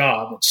next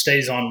job. It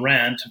stays on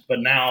rent, but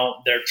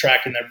now they're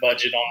tracking their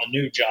budget on the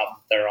new job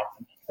that they're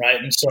on,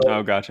 right? And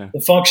so gotcha. The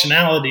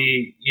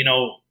functionality,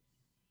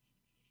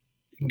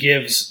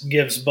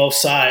 gives both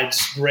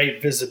sides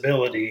great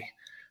visibility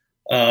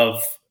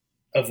of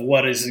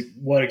what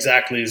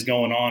exactly is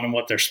going on and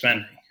what they're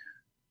spending.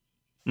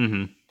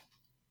 Mm-hmm.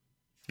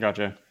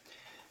 Gotcha.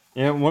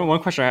 Yeah,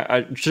 one question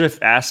I should have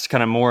asked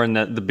kind of more in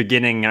the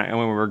beginning when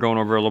we were going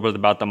over a little bit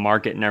about the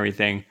market and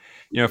everything.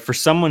 For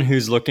someone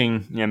who's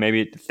looking,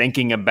 maybe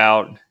thinking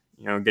about,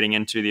 getting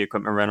into the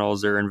equipment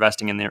rentals or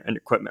investing in their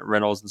equipment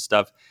rentals and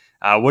stuff,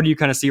 what do you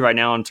kind of see right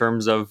now in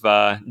terms of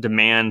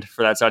demand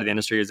for that side of the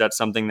industry? Is that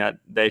something that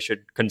they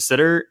should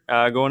consider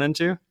going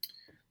into?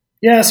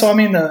 Yeah, so I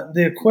mean,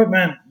 the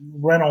equipment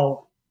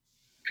rental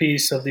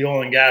piece of the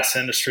oil and gas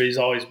industry has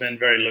always been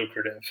very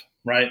lucrative,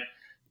 right?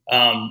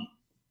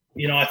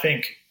 I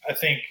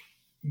think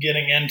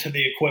getting into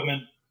the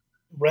equipment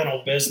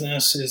rental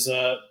business is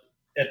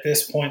at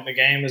this point in the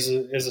game is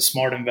a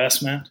smart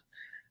investment.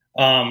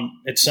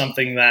 It's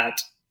something that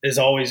is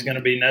always going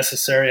to be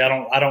necessary.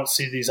 I don't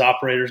see these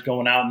operators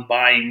going out and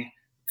buying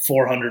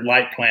 400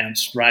 light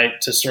plants, right,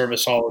 to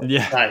service all of the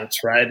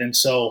sites, right? And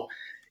so,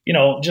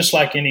 just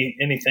like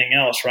anything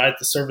else, right,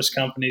 the service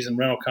companies and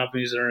rental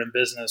companies that are in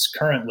business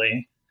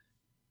currently,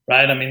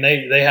 right, I mean,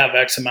 they have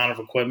X amount of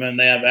equipment,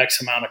 they have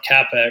X amount of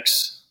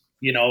CapEx,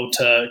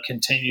 to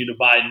continue to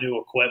buy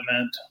new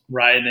equipment,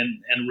 right,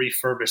 and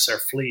refurbish their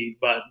fleet.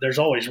 But there's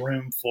always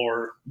room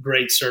for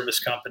great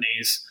service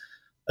companies,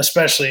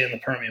 especially in the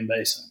Permian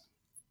Basin.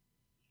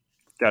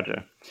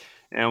 Gotcha.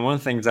 And one of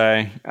the things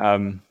I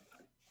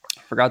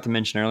forgot to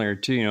mention earlier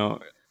too,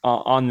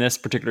 on this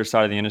particular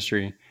side of the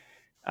industry,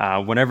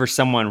 whenever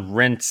someone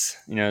rents,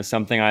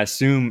 something, I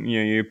assume,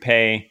 you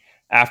pay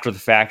after the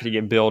fact to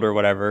get billed or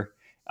whatever.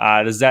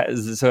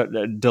 So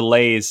it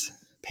delays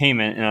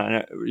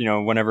payment?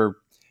 Whenever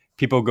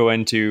people go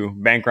into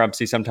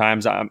bankruptcy,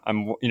 sometimes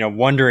I'm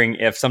wondering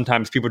if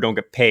sometimes people don't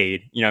get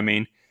paid. You know what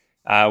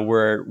I mean?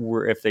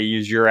 Where if they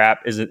use your app,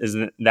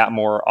 isn't that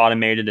more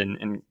automated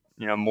and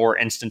more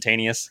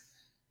instantaneous?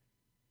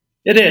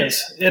 It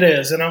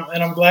is, and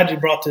I'm glad you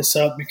brought this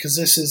up because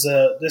this is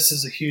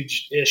a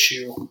huge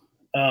issue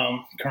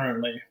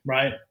currently,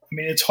 right? I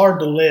mean, it's hard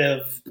to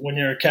live when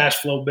you're a cash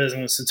flow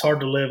business. It's hard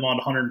to live on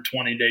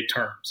 120-day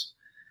terms,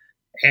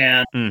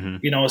 and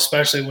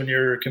especially when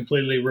you're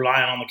completely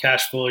relying on the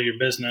cash flow of your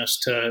business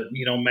to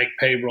make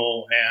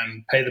payroll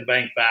and pay the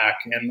bank back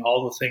and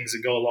all the things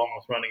that go along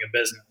with running a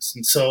business.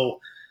 And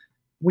so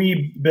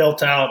we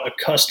built out a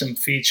custom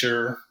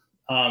feature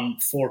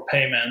for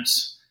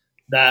payments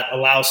that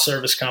allows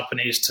service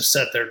companies to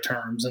set their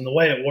terms. And the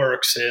way it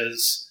works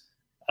is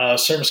a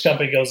service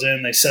company goes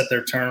in, they set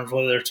their terms,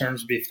 whether their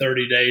terms be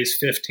 30 days,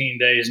 15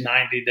 days,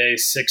 90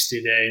 days,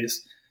 60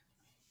 days.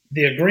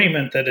 The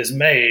agreement that is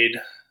made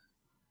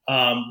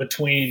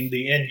between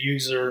the end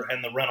user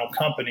and the rental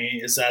company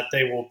is that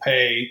they will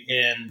pay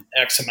in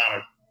X amount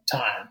of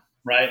time,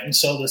 right? And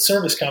so the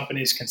service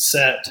companies can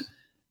set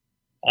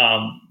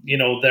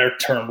their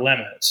term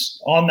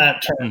limits on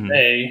that term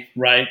day,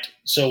 right?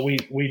 So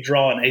we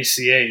draw an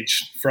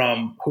ACH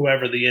from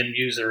whoever the end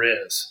user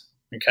is,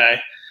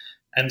 okay?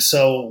 And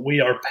so we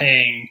are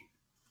paying,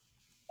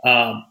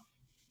 on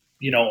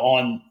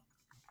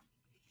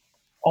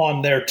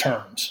their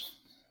terms,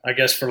 I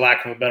guess, for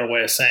lack of a better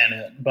way of saying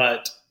it.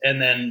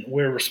 And then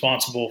we're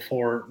responsible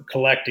for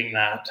collecting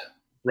that,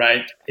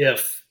 right?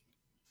 If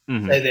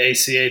say the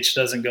ACH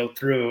doesn't go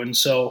through, and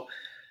so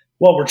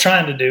what we're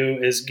trying to do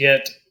is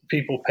get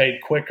people paid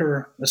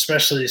quicker,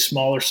 especially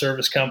smaller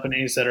service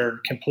companies that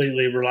are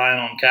completely relying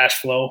on cash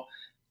flow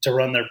to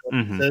run their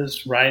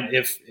businesses, right?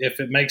 If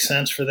it makes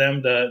sense for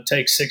them to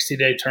take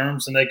 60-day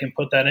terms, and they can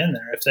put that in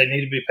there. If they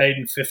need to be paid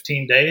in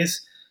 15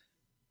 days,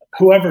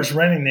 whoever's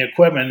renting the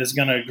equipment is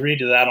going to agree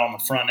to that on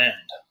the front end,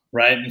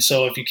 right? And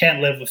so if you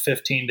can't live with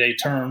 15-day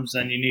terms,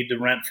 then you need to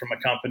rent from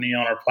a company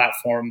on our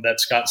platform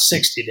that's got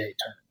 60-day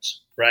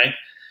terms, right?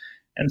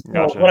 And so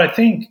Gotcha. What I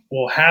think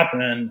will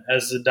happen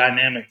as the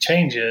dynamic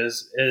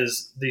changes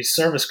is these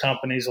service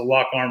companies will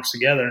lock arms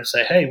together and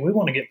say, hey, we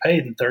want to get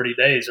paid in 30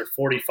 days or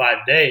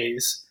 45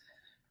 days.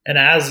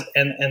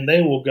 And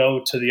they will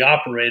go to the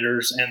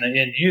operators and the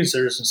end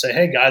users and say,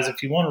 hey, guys,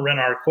 if you want to rent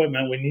our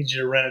equipment, we need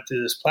you to rent it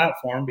through this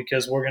platform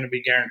because we're going to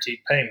be guaranteed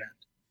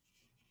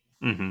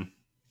payment.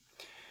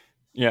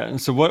 Yeah.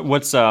 So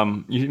what's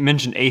you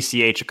mentioned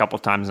ACH a couple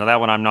of times. Now that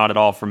one I'm not at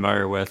all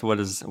familiar with.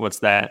 What's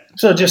that?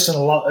 So just an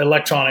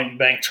electronic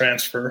bank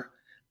transfer,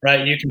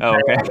 right? You can pay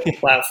on the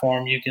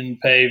platform. You can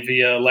pay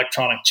via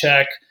electronic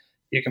check.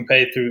 You can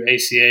pay through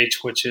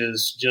ACH, which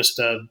is just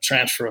a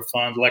transfer of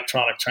funds,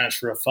 electronic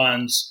transfer of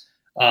funds,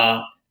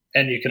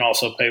 and you can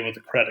also pay with a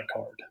credit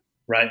card,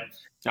 right?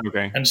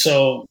 Okay. And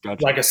so,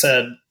 Gotcha. Like I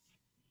said,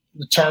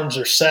 the terms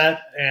are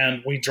set,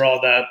 and we draw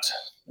that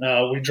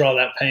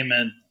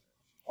payment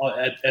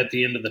at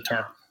the end of the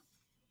term.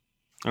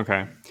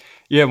 Okay.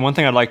 Yeah, one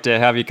thing I'd like to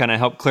have you kind of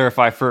help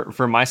clarify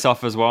for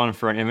myself as well, and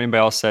for anybody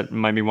else that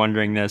might be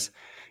wondering this,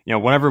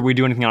 whenever we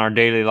do anything on our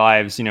daily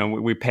lives,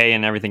 we pay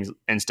and everything's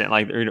instant.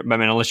 Like, I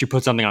mean, unless you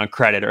put something on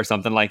credit or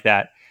something like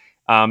that.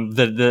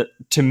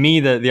 To me,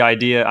 the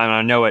idea,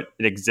 I know it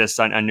exists.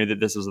 I knew that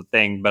this was a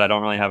thing, but I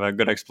don't really have a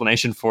good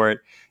explanation for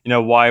it.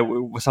 Why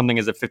something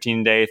is a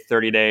 15-day,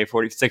 30-day,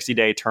 40,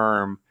 60-day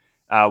term.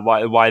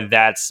 Why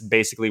that's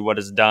basically what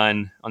is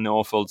done on the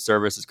oilfield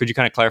services. Could you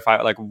kind of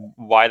clarify like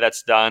why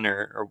that's done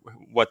or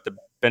what the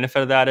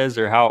benefit of that is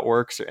or how it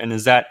works? And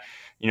is that,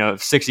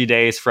 60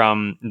 days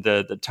from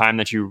the time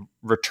that you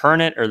return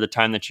it or the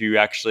time that you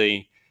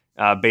actually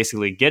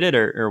basically get it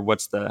or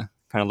what's the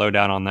kind of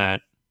lowdown on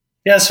that?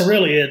 Yeah, so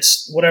really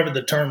it's whatever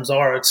the terms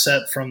are, it's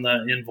set from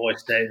the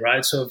invoice date,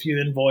 right? So if you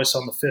invoice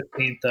on the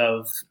 15th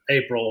of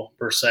April,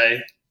 per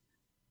se,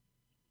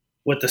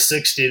 with the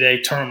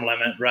 60-day term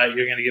limit, right,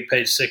 you're going to get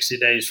paid 60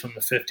 days from the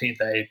 15th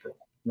of April,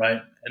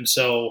 right? And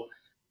so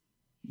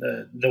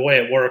the way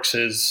it works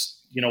is,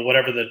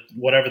 whatever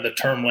the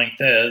term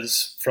length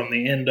is from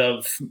the end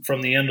of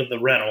the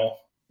rental,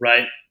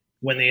 right,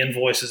 when the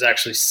invoice is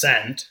actually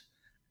sent,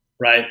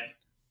 right,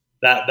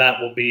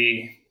 that will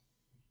be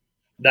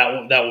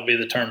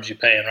the terms you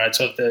pay in, right?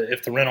 So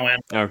if the rental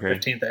ends on the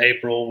 15th of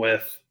April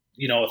with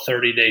a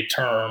 30-day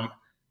term,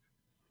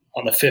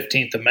 on the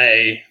 15th of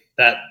May,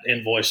 that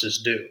invoice is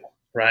due,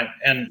 right?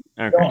 And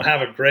I don't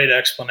have a great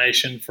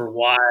explanation for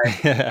why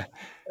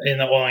in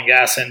the oil and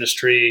gas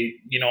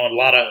industry, a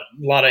lot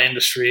of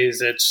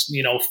industries, it's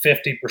 50%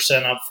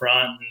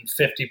 upfront and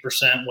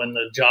 50% when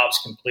the job's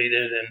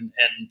completed, and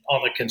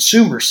on the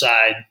consumer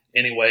side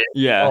anyway,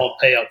 all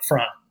pay up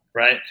front.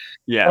 Right?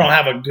 Yeah. I don't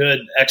have a good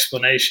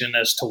explanation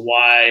as to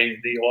why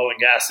the oil and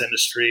gas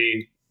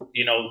industry,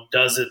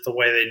 does it the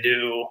way they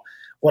do.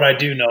 What I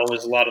do know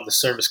is a lot of the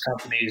service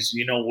companies,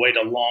 wait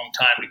a long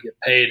time to get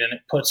paid, and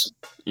it puts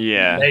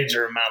a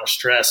major amount of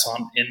stress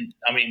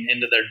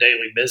into their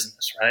daily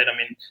business, right? I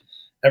mean,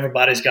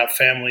 everybody's got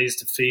families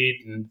to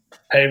feed and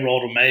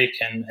payroll to make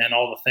and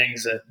all the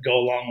things that go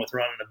along with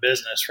running a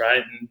business,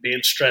 right? And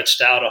being stretched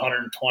out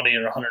 120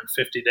 or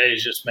 150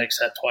 days just makes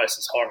that twice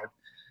as hard.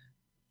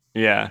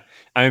 Yeah,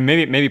 I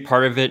mean, maybe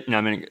part of it. I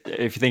mean,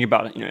 if you think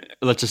about,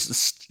 let's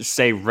just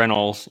say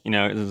rentals.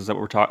 That's what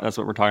we're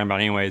talking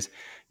about, anyways.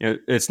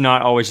 It's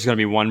not always just going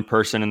to be one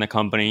person in the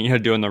company,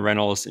 doing the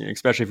rentals.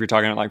 Especially if you're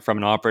talking like from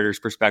an operator's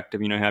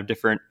perspective. Have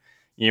different.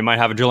 You might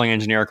have a drilling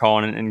engineer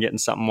calling and getting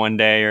something one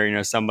day,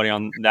 or somebody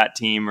on that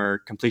team or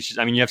completions.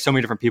 I mean, you have so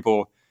many different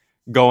people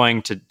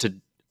going to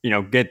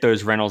get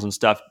those rentals and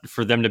stuff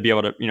for them to be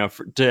able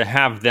to to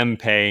have them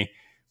pay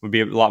would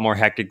be a lot more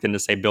hectic than to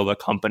say build a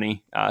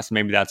company. So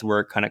maybe that's where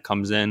it kind of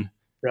comes in.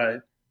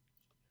 Right.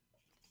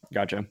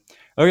 Gotcha.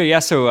 Okay, yeah.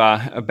 So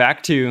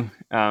back to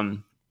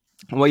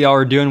what y'all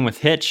are doing with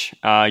Hitch.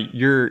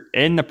 You're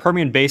in the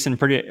Permian Basin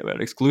pretty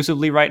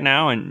exclusively right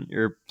now, and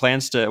your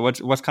plans to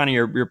what's kind of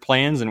your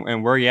plans and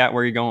where are you at?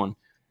 Where are you going?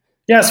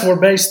 Yeah, so we're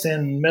based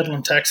in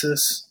Midland,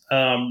 Texas,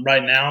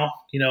 right now.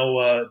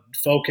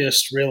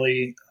 Focused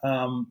really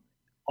on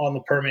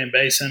the Permian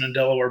Basin and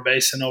Delaware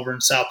Basin over in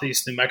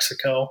southeast New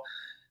Mexico.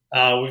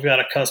 We've got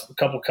a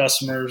couple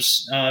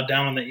customers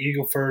down in the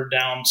Eagle Ford,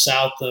 down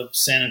south of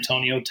San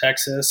Antonio,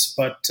 Texas.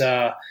 But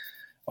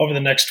over the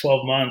next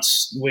 12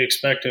 months, we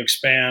expect to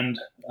expand,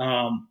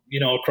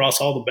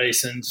 across all the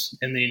basins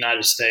in the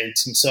United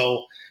States. And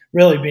so,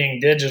 really,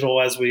 being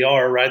digital as we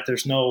are, right?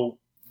 There's no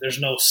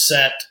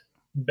set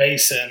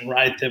basin,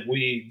 right, that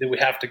we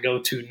have to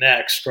go to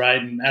next,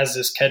 right? And as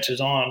this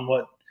catches on,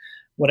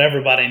 what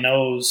everybody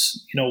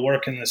knows,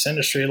 work in this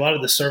industry, a lot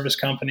of the service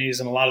companies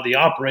and a lot of the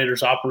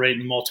operators operate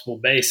in multiple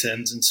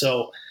basins. And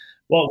so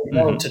what we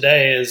know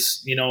today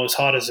is, as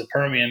hot as the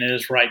Permian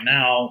is right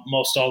now,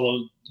 most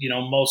all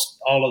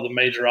of the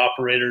major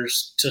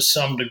operators to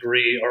some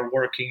degree are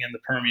working in the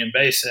Permian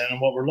Basin. And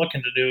what we're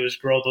looking to do is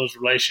grow those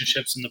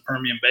relationships in the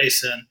Permian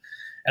Basin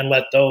and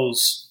let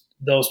those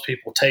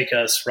people take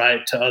us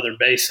right to other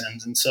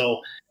basins. And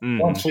so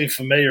once we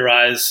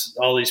familiarize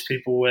all these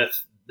people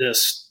with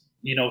this,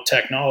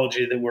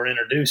 technology that we're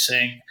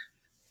introducing,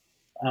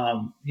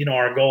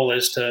 our goal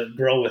is to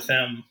grow with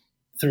them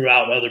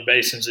throughout other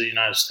basins of the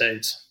United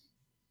States.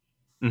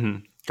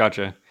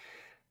 Gotcha.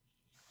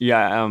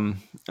 Yeah.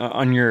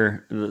 On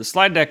your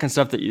slide deck and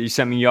stuff that you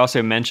sent me, you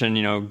also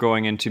mentioned,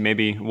 going into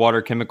maybe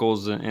water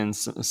chemicals and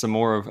some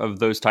more of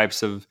those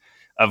types of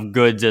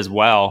goods as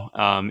well.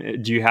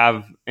 Do you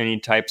have any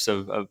types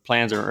of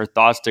plans or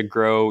thoughts to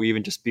grow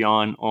even just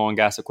beyond oil and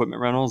gas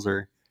equipment rentals,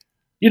 or?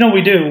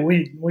 We do.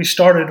 We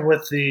started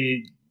with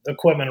the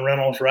equipment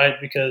rentals, right?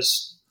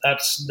 Because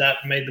that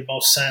made the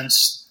most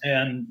sense,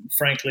 and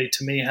frankly,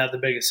 to me, had the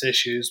biggest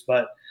issues.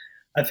 But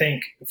I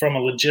think from a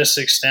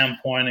logistics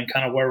standpoint and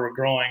kind of where we're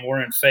growing,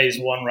 we're in phase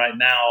one right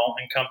now,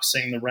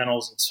 encompassing the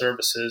rentals and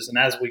services. And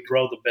as we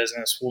grow the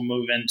business, we'll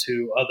move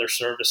into other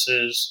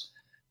services.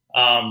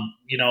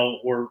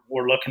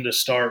 We're looking to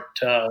start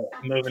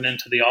moving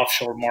into the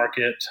offshore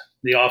market,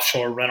 the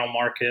offshore rental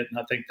market. And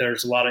I think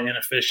there's a lot of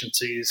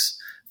inefficiencies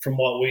from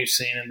what we've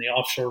seen in the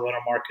offshore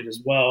rental market as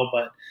well.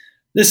 But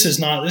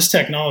this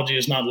technology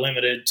is not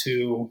limited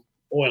to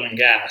oil and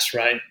gas,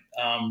 right?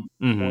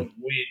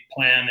 We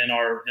plan in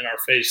our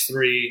phase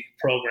 3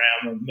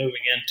 program of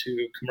moving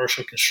into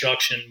commercial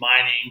construction,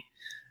 mining,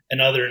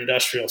 and other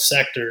industrial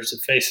sectors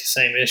that face the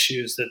same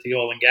issues that the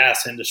oil and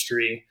gas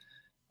industry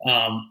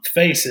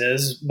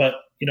faces. But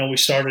we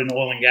started in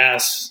oil and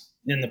gas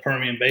in the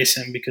Permian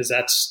Basin because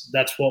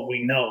that's what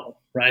we know,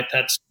 right?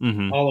 That's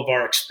all of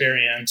our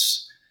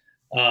experience.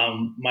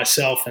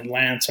 Myself and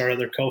Lance, our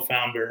other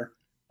co-founder,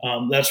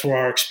 that's where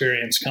our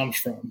experience comes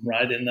from,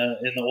 right? In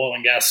the oil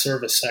and gas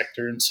service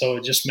sector. And so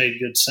it just made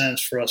good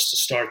sense for us to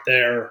start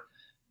there,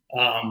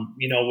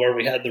 where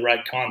we had the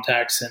right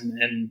contacts and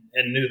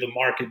knew the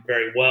market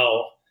very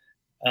well.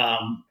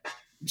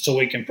 So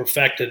we can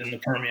perfect it in the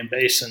Permian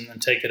Basin and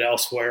take it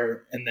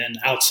elsewhere and then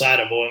outside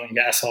of oil and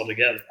gas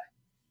altogether.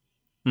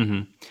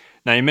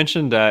 Now you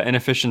mentioned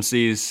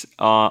inefficiencies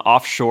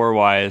offshore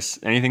wise.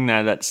 Anything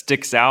that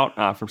sticks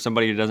out from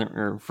somebody who doesn't,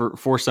 or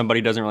for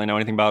somebody who doesn't really know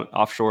anything about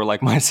offshore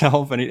like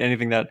myself?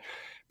 Anything that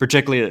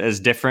particularly is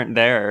different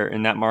there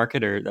in that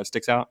market or that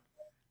sticks out?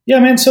 Yeah,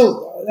 man.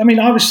 So,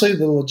 obviously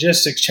the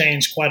logistics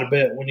change quite a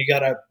bit when you got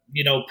to,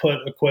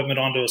 put equipment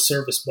onto a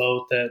service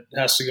boat that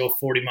has to go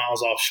 40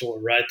 miles offshore,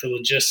 right? The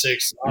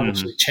logistics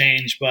obviously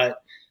change, but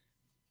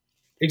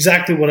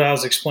exactly what I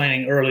was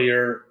explaining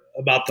earlier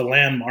about the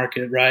land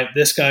market, right?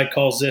 This guy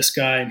calls this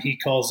guy and he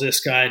calls this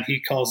guy and he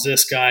calls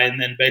this guy.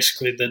 And then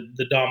basically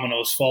the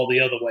dominoes fall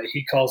the other way.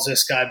 He calls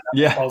this guy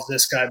back, calls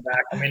this guy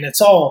back. It's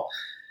all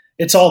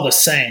the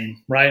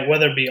same, right?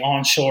 Whether it be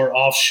onshore,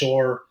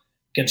 offshore,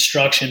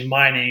 construction,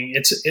 mining,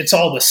 it's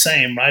all the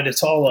same, right?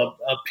 It's all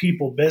a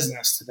people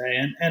business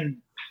today. And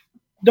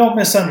don't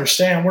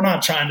misunderstand, we're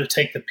not trying to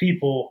take the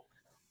people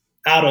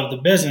out of the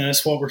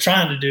business. What we're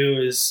trying to do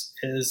is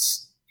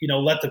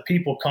let the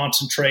people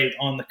concentrate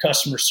on the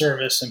customer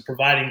service and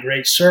providing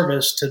great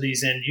service to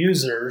these end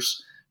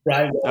users,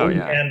 right? We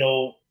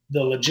handle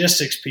the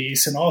logistics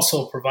piece and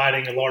also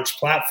providing a large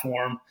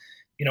platform,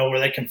 where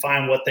they can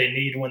find what they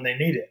need when they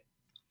need it.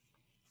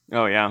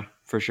 Oh yeah,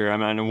 for sure.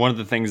 One of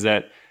the things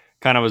that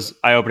kind of was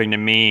eye-opening to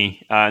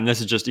me, and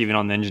this is just even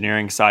on the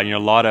engineering side, a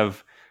lot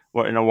of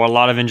what a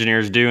lot of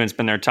engineers do and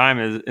spend their time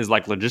is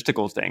like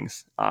logistical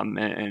things,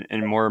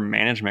 and more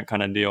management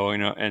kind of deal,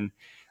 and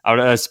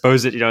I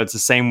suppose that, it's the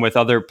same with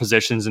other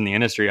positions in the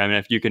industry. I mean,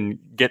 if you can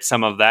get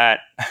some of that,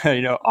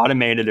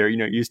 automated, or,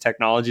 use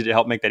technology to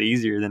help make that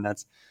easier, then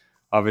that's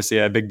obviously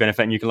a big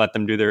benefit, and you can let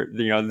them do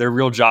their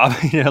real job,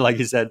 like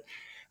you said,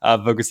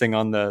 focusing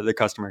on the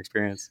customer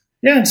experience.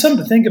 Yeah. And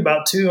something to think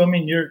about too. I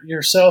mean,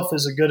 yourself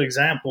is a good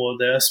example of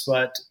this,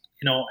 but,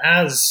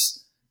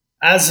 as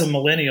the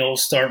millennials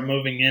start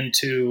moving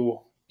into,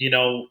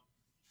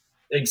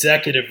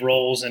 executive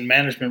roles and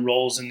management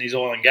roles in these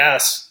oil and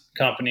gas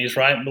companies,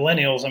 right?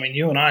 Millennials, I mean,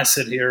 you and I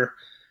sit here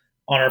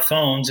on our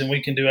phones and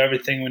we can do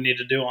everything we need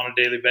to do on a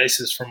daily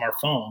basis from our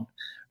phone,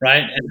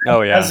 right?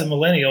 And as the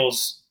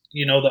millennials,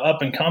 the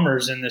up and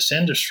comers in this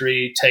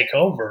industry take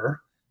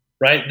over,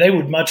 right? They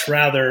would much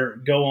rather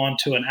go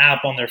onto an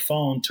app on their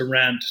phone to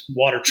rent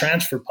water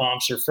transfer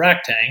pumps or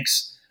frac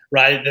tanks,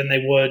 right? Than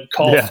they would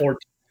call 14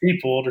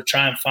 people to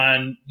try and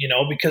find,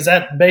 because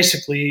that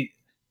basically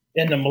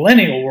in the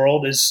millennial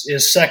world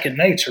is second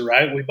nature,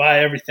 right? We buy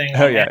everything.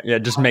 Oh yeah. Yeah.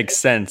 It just makes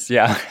sense.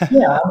 Yeah.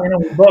 Yeah. I mean,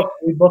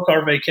 we book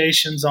our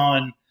vacations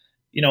on,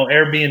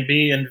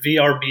 Airbnb and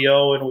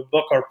VRBO, and we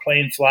book our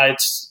plane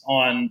flights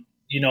on,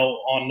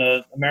 on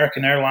the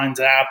American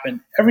Airlines app, and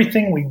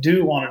everything we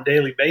do on a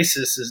daily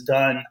basis is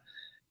done,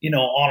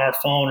 on our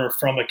phone or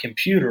from a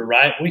computer,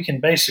 right? We can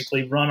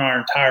basically run our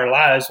entire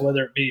lives,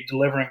 whether it be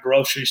delivering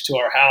groceries to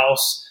our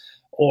house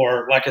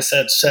or, like I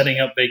said, setting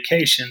up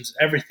vacations.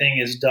 Everything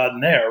is done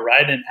there,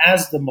 right? And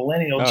as the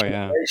millennial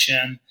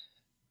generation,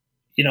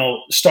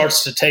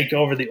 starts to take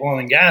over the oil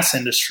and gas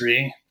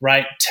industry,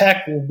 right?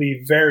 Tech will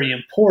be very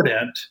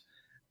important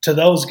to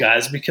those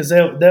guys because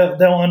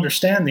they'll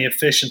understand the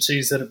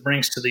efficiencies that it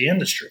brings to the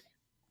industry.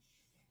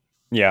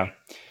 Yeah.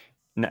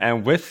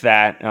 And with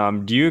that,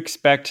 do you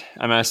expect,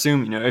 I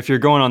assume, if you're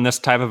going on this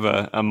type of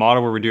a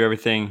model where we do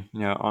everything,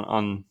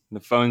 on the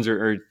phones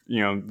or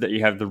that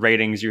you have the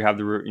ratings, you have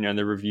the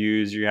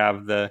reviews, you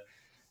have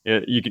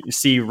you can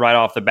see right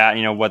off the bat,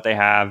 what they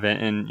have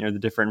and the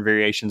different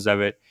variations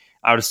of it.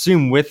 I would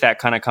assume with that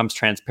kind of comes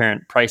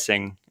transparent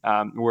pricing,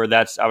 I would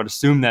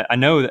assume that I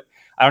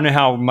don't know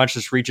how much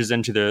this reaches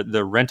into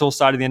the rental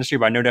side of the industry,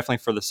 but I know definitely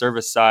for the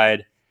service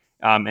side,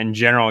 in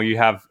general, you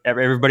have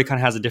everybody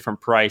kind of has a different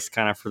price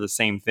kind of for the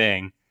same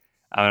thing.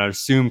 I would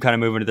assume kind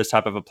of moving to this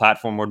type of a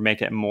platform would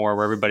make it more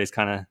where everybody's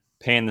kind of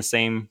paying the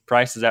same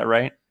price. Is that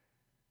right?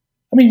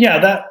 I mean,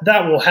 yeah,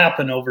 that will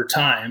happen over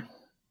time,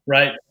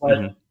 right?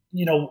 But,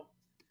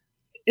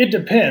 it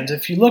depends.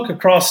 If you look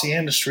across the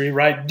industry,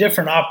 right,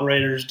 different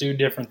operators do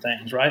different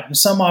things, right? And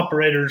some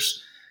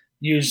operators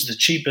use the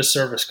cheapest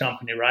service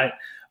company, right?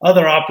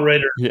 Other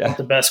operators want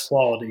the best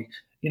quality.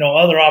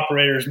 Other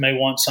operators may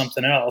want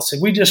something else.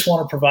 If we just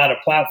want to provide a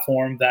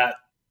platform that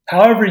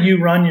however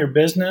you run your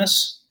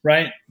business,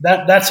 right,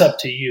 that's up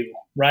to you,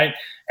 right?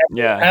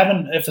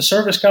 If a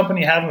service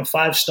company having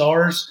 5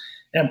 stars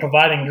and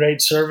providing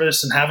great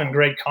service and having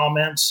great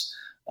comments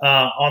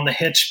on the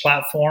Hitch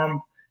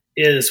platform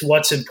is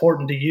what's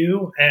important to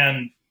you,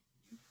 and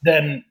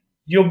then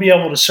you'll be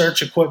able to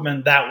search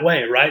equipment that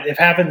way, right? If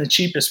having the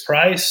cheapest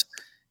price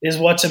is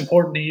what's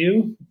important to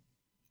you,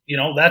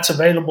 that's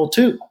available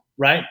too,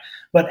 right?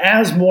 But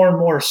as more and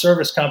more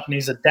service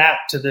companies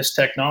adapt to this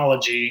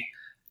technology,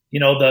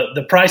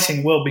 the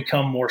pricing will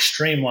become more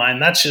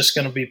streamlined. That's just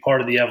going to be part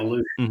of the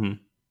evolution. Mm-hmm.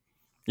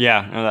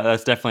 Yeah, no,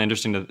 that's definitely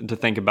interesting to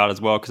think about as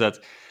well, because that's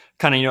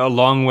kind of,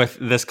 along with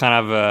this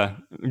kind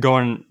of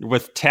going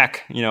with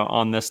tech,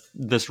 on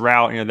this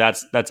route,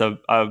 that's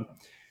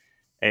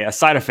a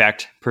side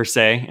effect per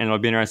se, and it'll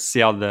be interesting to see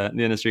how the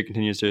industry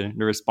continues to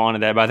respond to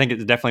that. But I think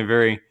it's definitely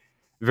very,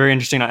 very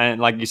interesting,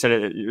 and like you said,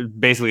 it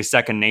basically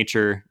second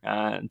nature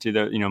to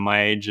the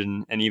my age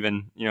and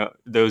even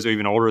those who are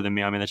even older than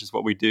me. I mean, that's just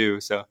what we do.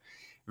 So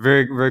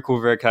very, very cool,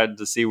 very excited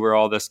to see where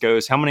all this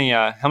goes. How many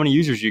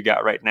users you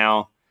got right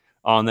now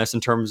on this in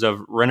terms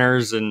of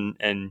renters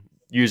and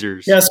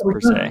users? Yeah, so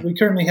we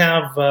currently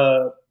have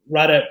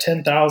right at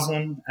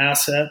 10,000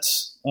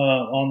 assets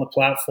on the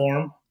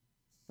platform.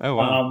 Oh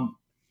wow.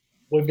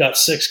 We've got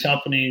 6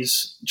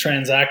 companies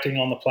transacting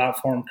on the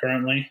platform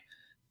currently.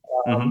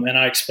 And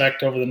I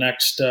expect over the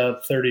next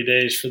 30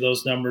 days for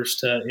those numbers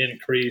to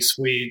increase.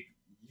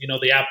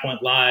 The app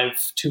went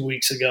live 2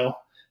 weeks ago.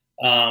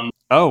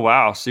 Oh,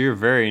 wow. So you're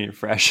very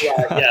fresh.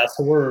 Yeah.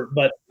 So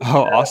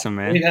awesome,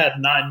 man. We've had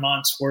 9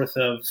 months worth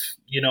of,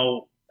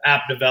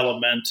 app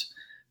development.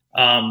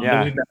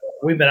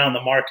 We've been out in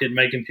the market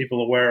making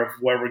people aware of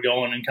where we're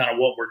going and kind of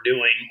what we're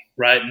doing.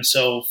 Right. And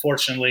so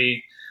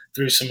fortunately,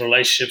 through some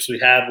relationships we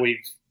had,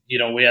 we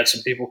had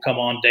some people come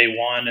on day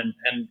one,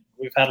 and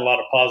we've had a lot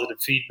of positive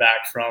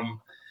feedback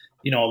from,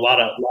 a lot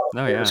of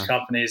service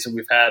companies that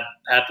we've had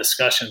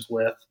discussions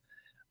with,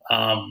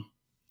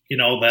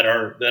 that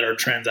are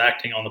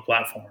transacting on the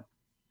platform.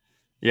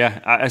 Yeah,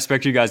 I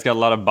expect you guys got a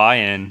lot of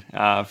buy-in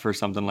for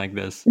something like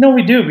this.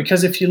 We do,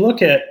 because if you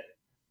look at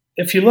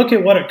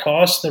what it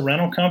costs the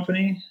rental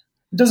company,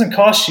 it doesn't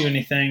cost you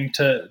anything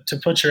to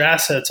put your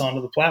assets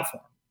onto the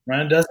platform,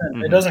 right?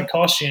 It doesn't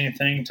cost you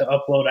anything to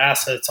upload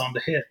assets onto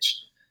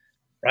Hitched,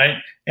 right?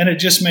 And it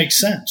just makes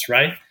sense,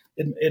 right?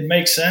 It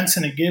makes sense,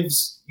 and it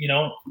gives,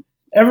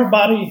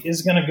 everybody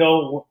is going to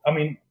go. I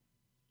mean,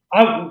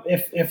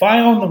 if I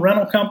own the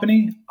rental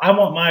company, I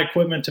want my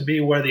equipment to be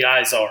where the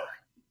eyes are,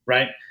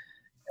 right?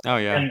 Oh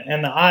yeah.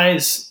 And the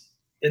eyes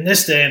in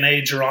this day and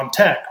age are on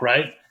tech,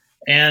 right?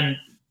 And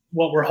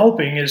what we're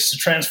hoping is to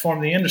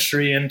transform the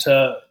industry into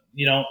a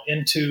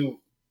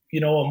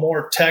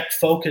more tech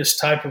focused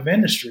type of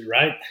industry,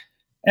 right?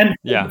 And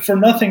for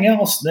nothing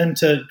else than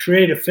to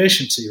create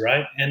efficiency,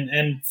 right?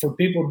 And for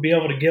people to be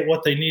able to get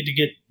what they need to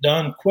get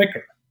done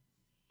quicker.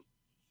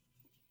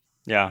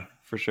 Yeah,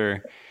 for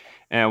sure.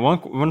 And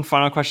one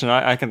final question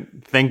I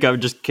can think of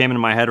just came into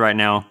my head right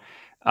now.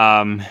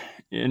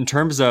 In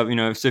terms of,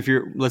 so if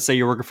let's say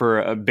you're working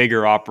for a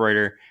bigger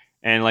operator,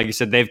 and like you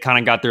said, they've kind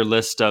of got their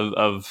list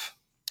of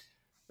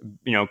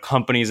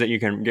companies that you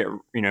can get,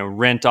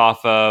 rent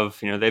off of,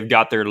 they've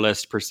got their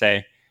list per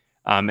se.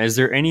 Is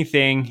there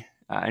anything,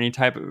 any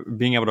type of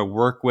being able to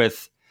work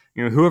with,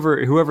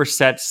 whoever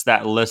sets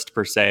that list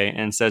per se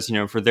and says,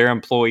 for their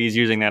employees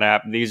using that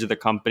app, these are the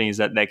companies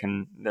that they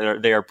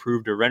are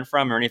approved to rent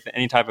from, or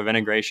any type of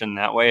integration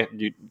that way?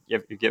 You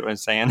get what I'm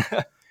saying?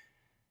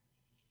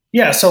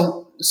 Yeah.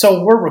 So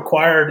we're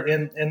required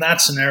in that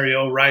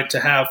scenario, right, to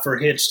have the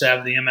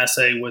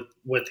MSA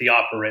with the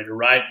operator,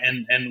 right?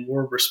 And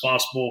we're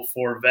responsible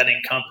for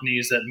vetting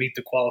companies that meet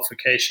the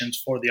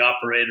qualifications for the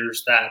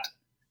operators that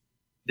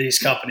these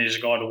companies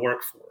are going to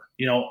work for.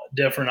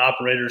 Different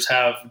operators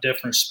have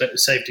different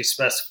safety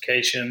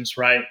specifications,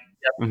 right?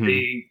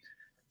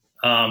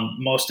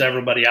 Most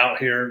everybody out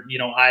here,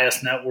 IS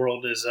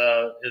Networld is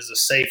a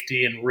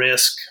safety and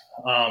risk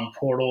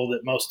portal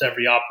that most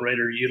every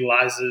operator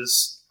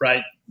utilizes,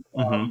 right?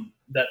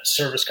 That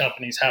service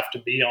companies have to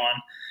be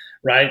on,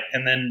 right?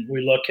 And then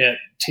we look at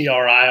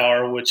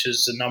TRIR, which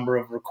is the number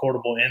of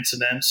recordable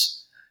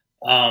incidents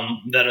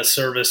that a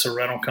service or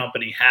rental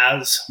company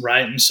has,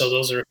 right? And so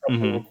those are a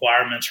couple of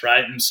requirements,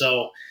 right? And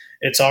so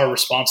it's our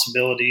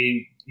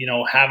responsibility,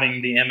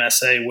 having the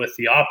MSA with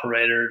the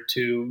operator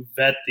to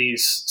vet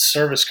these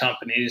service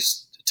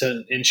companies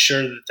to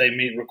ensure that they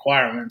meet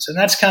requirements. And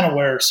that's kind of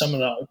where some of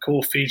the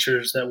cool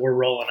features that we're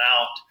rolling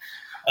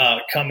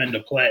out come into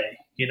play.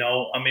 We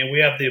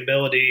have the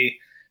ability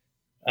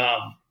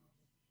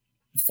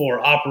for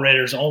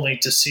operators only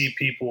to see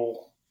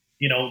people,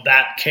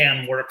 that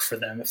can work for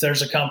them. If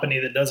there's a company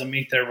that doesn't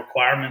meet their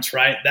requirements,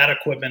 right, that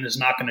equipment is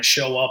not going to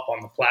show up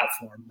on the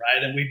platform,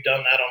 right? And we've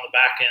done that on the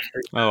back end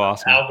through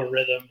awesome.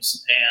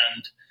 algorithms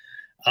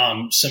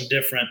and some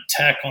different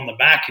tech on the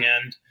back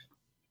end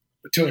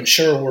to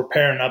ensure we're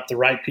pairing up the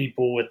right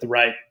people with the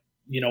right,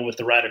 with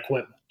the right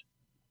equipment.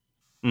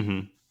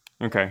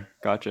 Okay,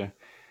 gotcha.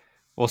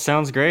 Well,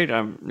 sounds great.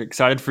 I'm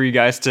excited for you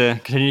guys to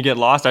continue to get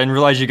lost. I didn't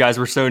realize you guys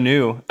were so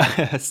new.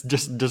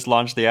 just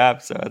launched the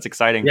app, so that's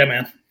exciting. Yeah,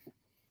 man.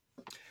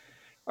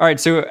 All right,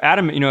 so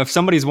Adam, if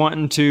somebody's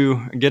wanting to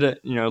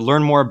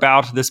learn more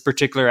about this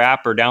particular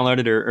app or download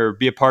it or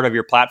be a part of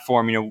your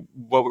platform,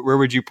 where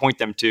would you point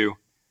them to?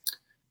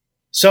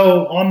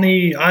 So on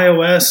the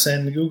iOS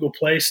and Google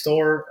Play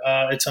Store,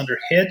 it's under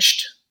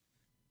Hitched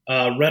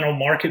Rental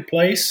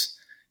Marketplace.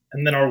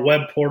 And then our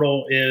web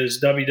portal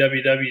is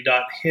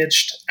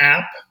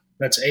www.hitchedapp,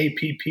 that's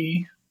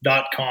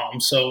app.com.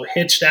 So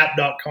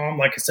hitchedapp.com,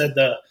 like I said,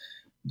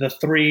 the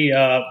three,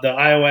 the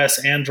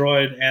iOS,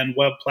 Android, and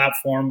web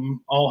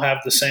platform all have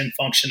the same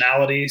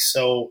functionality.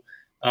 So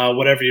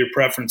whatever your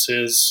preference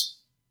is,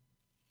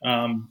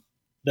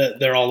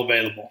 they're all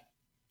available.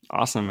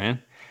 Awesome,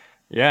 man.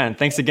 Yeah, and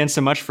thanks again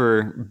so much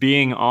for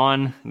being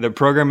on the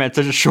program at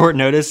such a short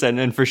notice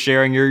and for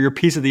sharing your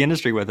piece of the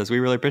industry with us. We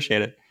really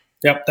appreciate it.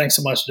 Yep. Thanks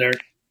so much, Derek.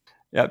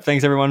 Yep.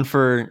 Thanks everyone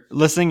for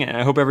listening. And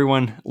I hope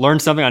everyone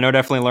learned something. I know I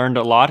definitely learned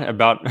a lot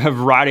about a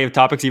variety of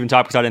topics, even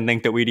topics I didn't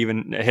think that we'd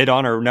even hit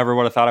on or never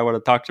would have thought I would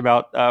have talked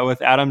about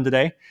with Adam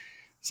today.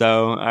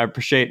 So I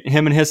appreciate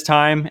him and his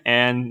time.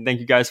 And thank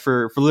you guys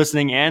for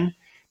listening in.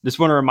 Just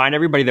want to remind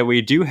everybody that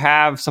we do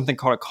have something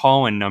called a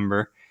call-in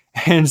number.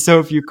 And so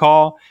if you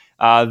call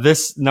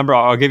this number,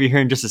 I'll give you here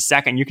in just a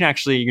second, you can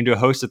do a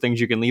host of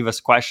things. You can leave us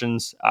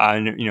questions,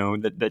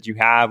 that you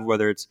have,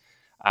 whether it's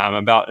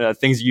about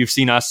things that you've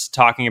seen us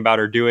talking about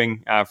or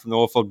doing from the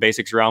Oilfield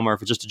Basics realm, or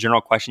if it's just a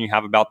general question you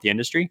have about the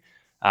industry.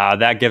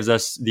 That gives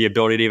us the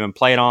ability to even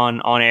play it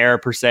on air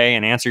per se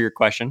and answer your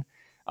question.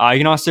 You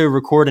can also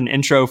record an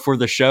intro for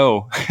the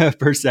show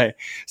per se.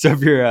 So if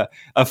you're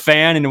a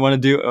fan and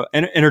want to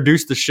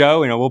introduce the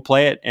show, we'll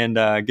play it and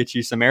get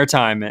you some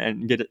airtime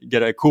and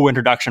get a cool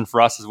introduction for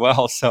us as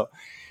well. So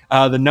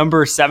the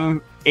number is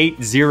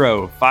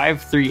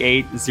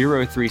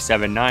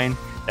 780-538-0379.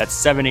 That's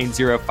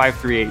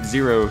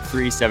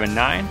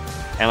 780-538-0379.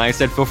 And like I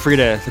said, feel free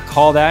to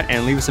call that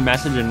and leave us a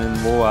message, and then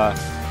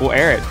we'll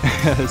air it.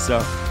 So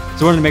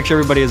I wanted to make sure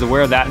everybody is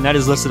aware of that, and that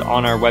is listed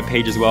on our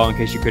webpage as well, in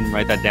case you couldn't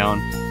write that down.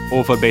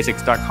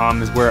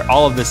 Oilfieldbasics.com is where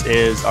all of this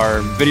is,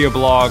 our video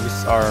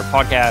blogs, our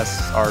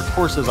podcasts, our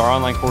courses, our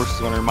online courses.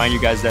 I want to remind you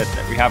guys that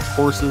we have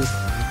courses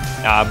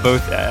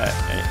both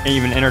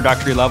even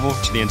introductory level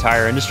to the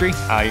entire industry.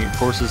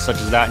 Courses such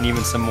as that, and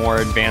even some more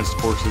advanced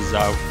courses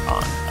on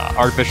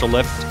artificial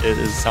lift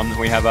is something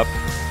we have up.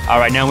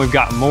 Right now we've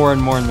got more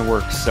and more in the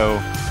works,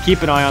 so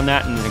keep an eye on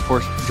that, and of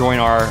course join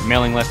our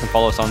mailing list and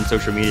follow us on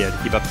social media to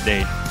keep up to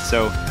date.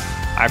 So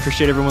I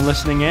appreciate everyone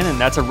listening in, and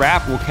that's a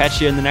wrap. We'll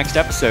catch you in the next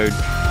episode.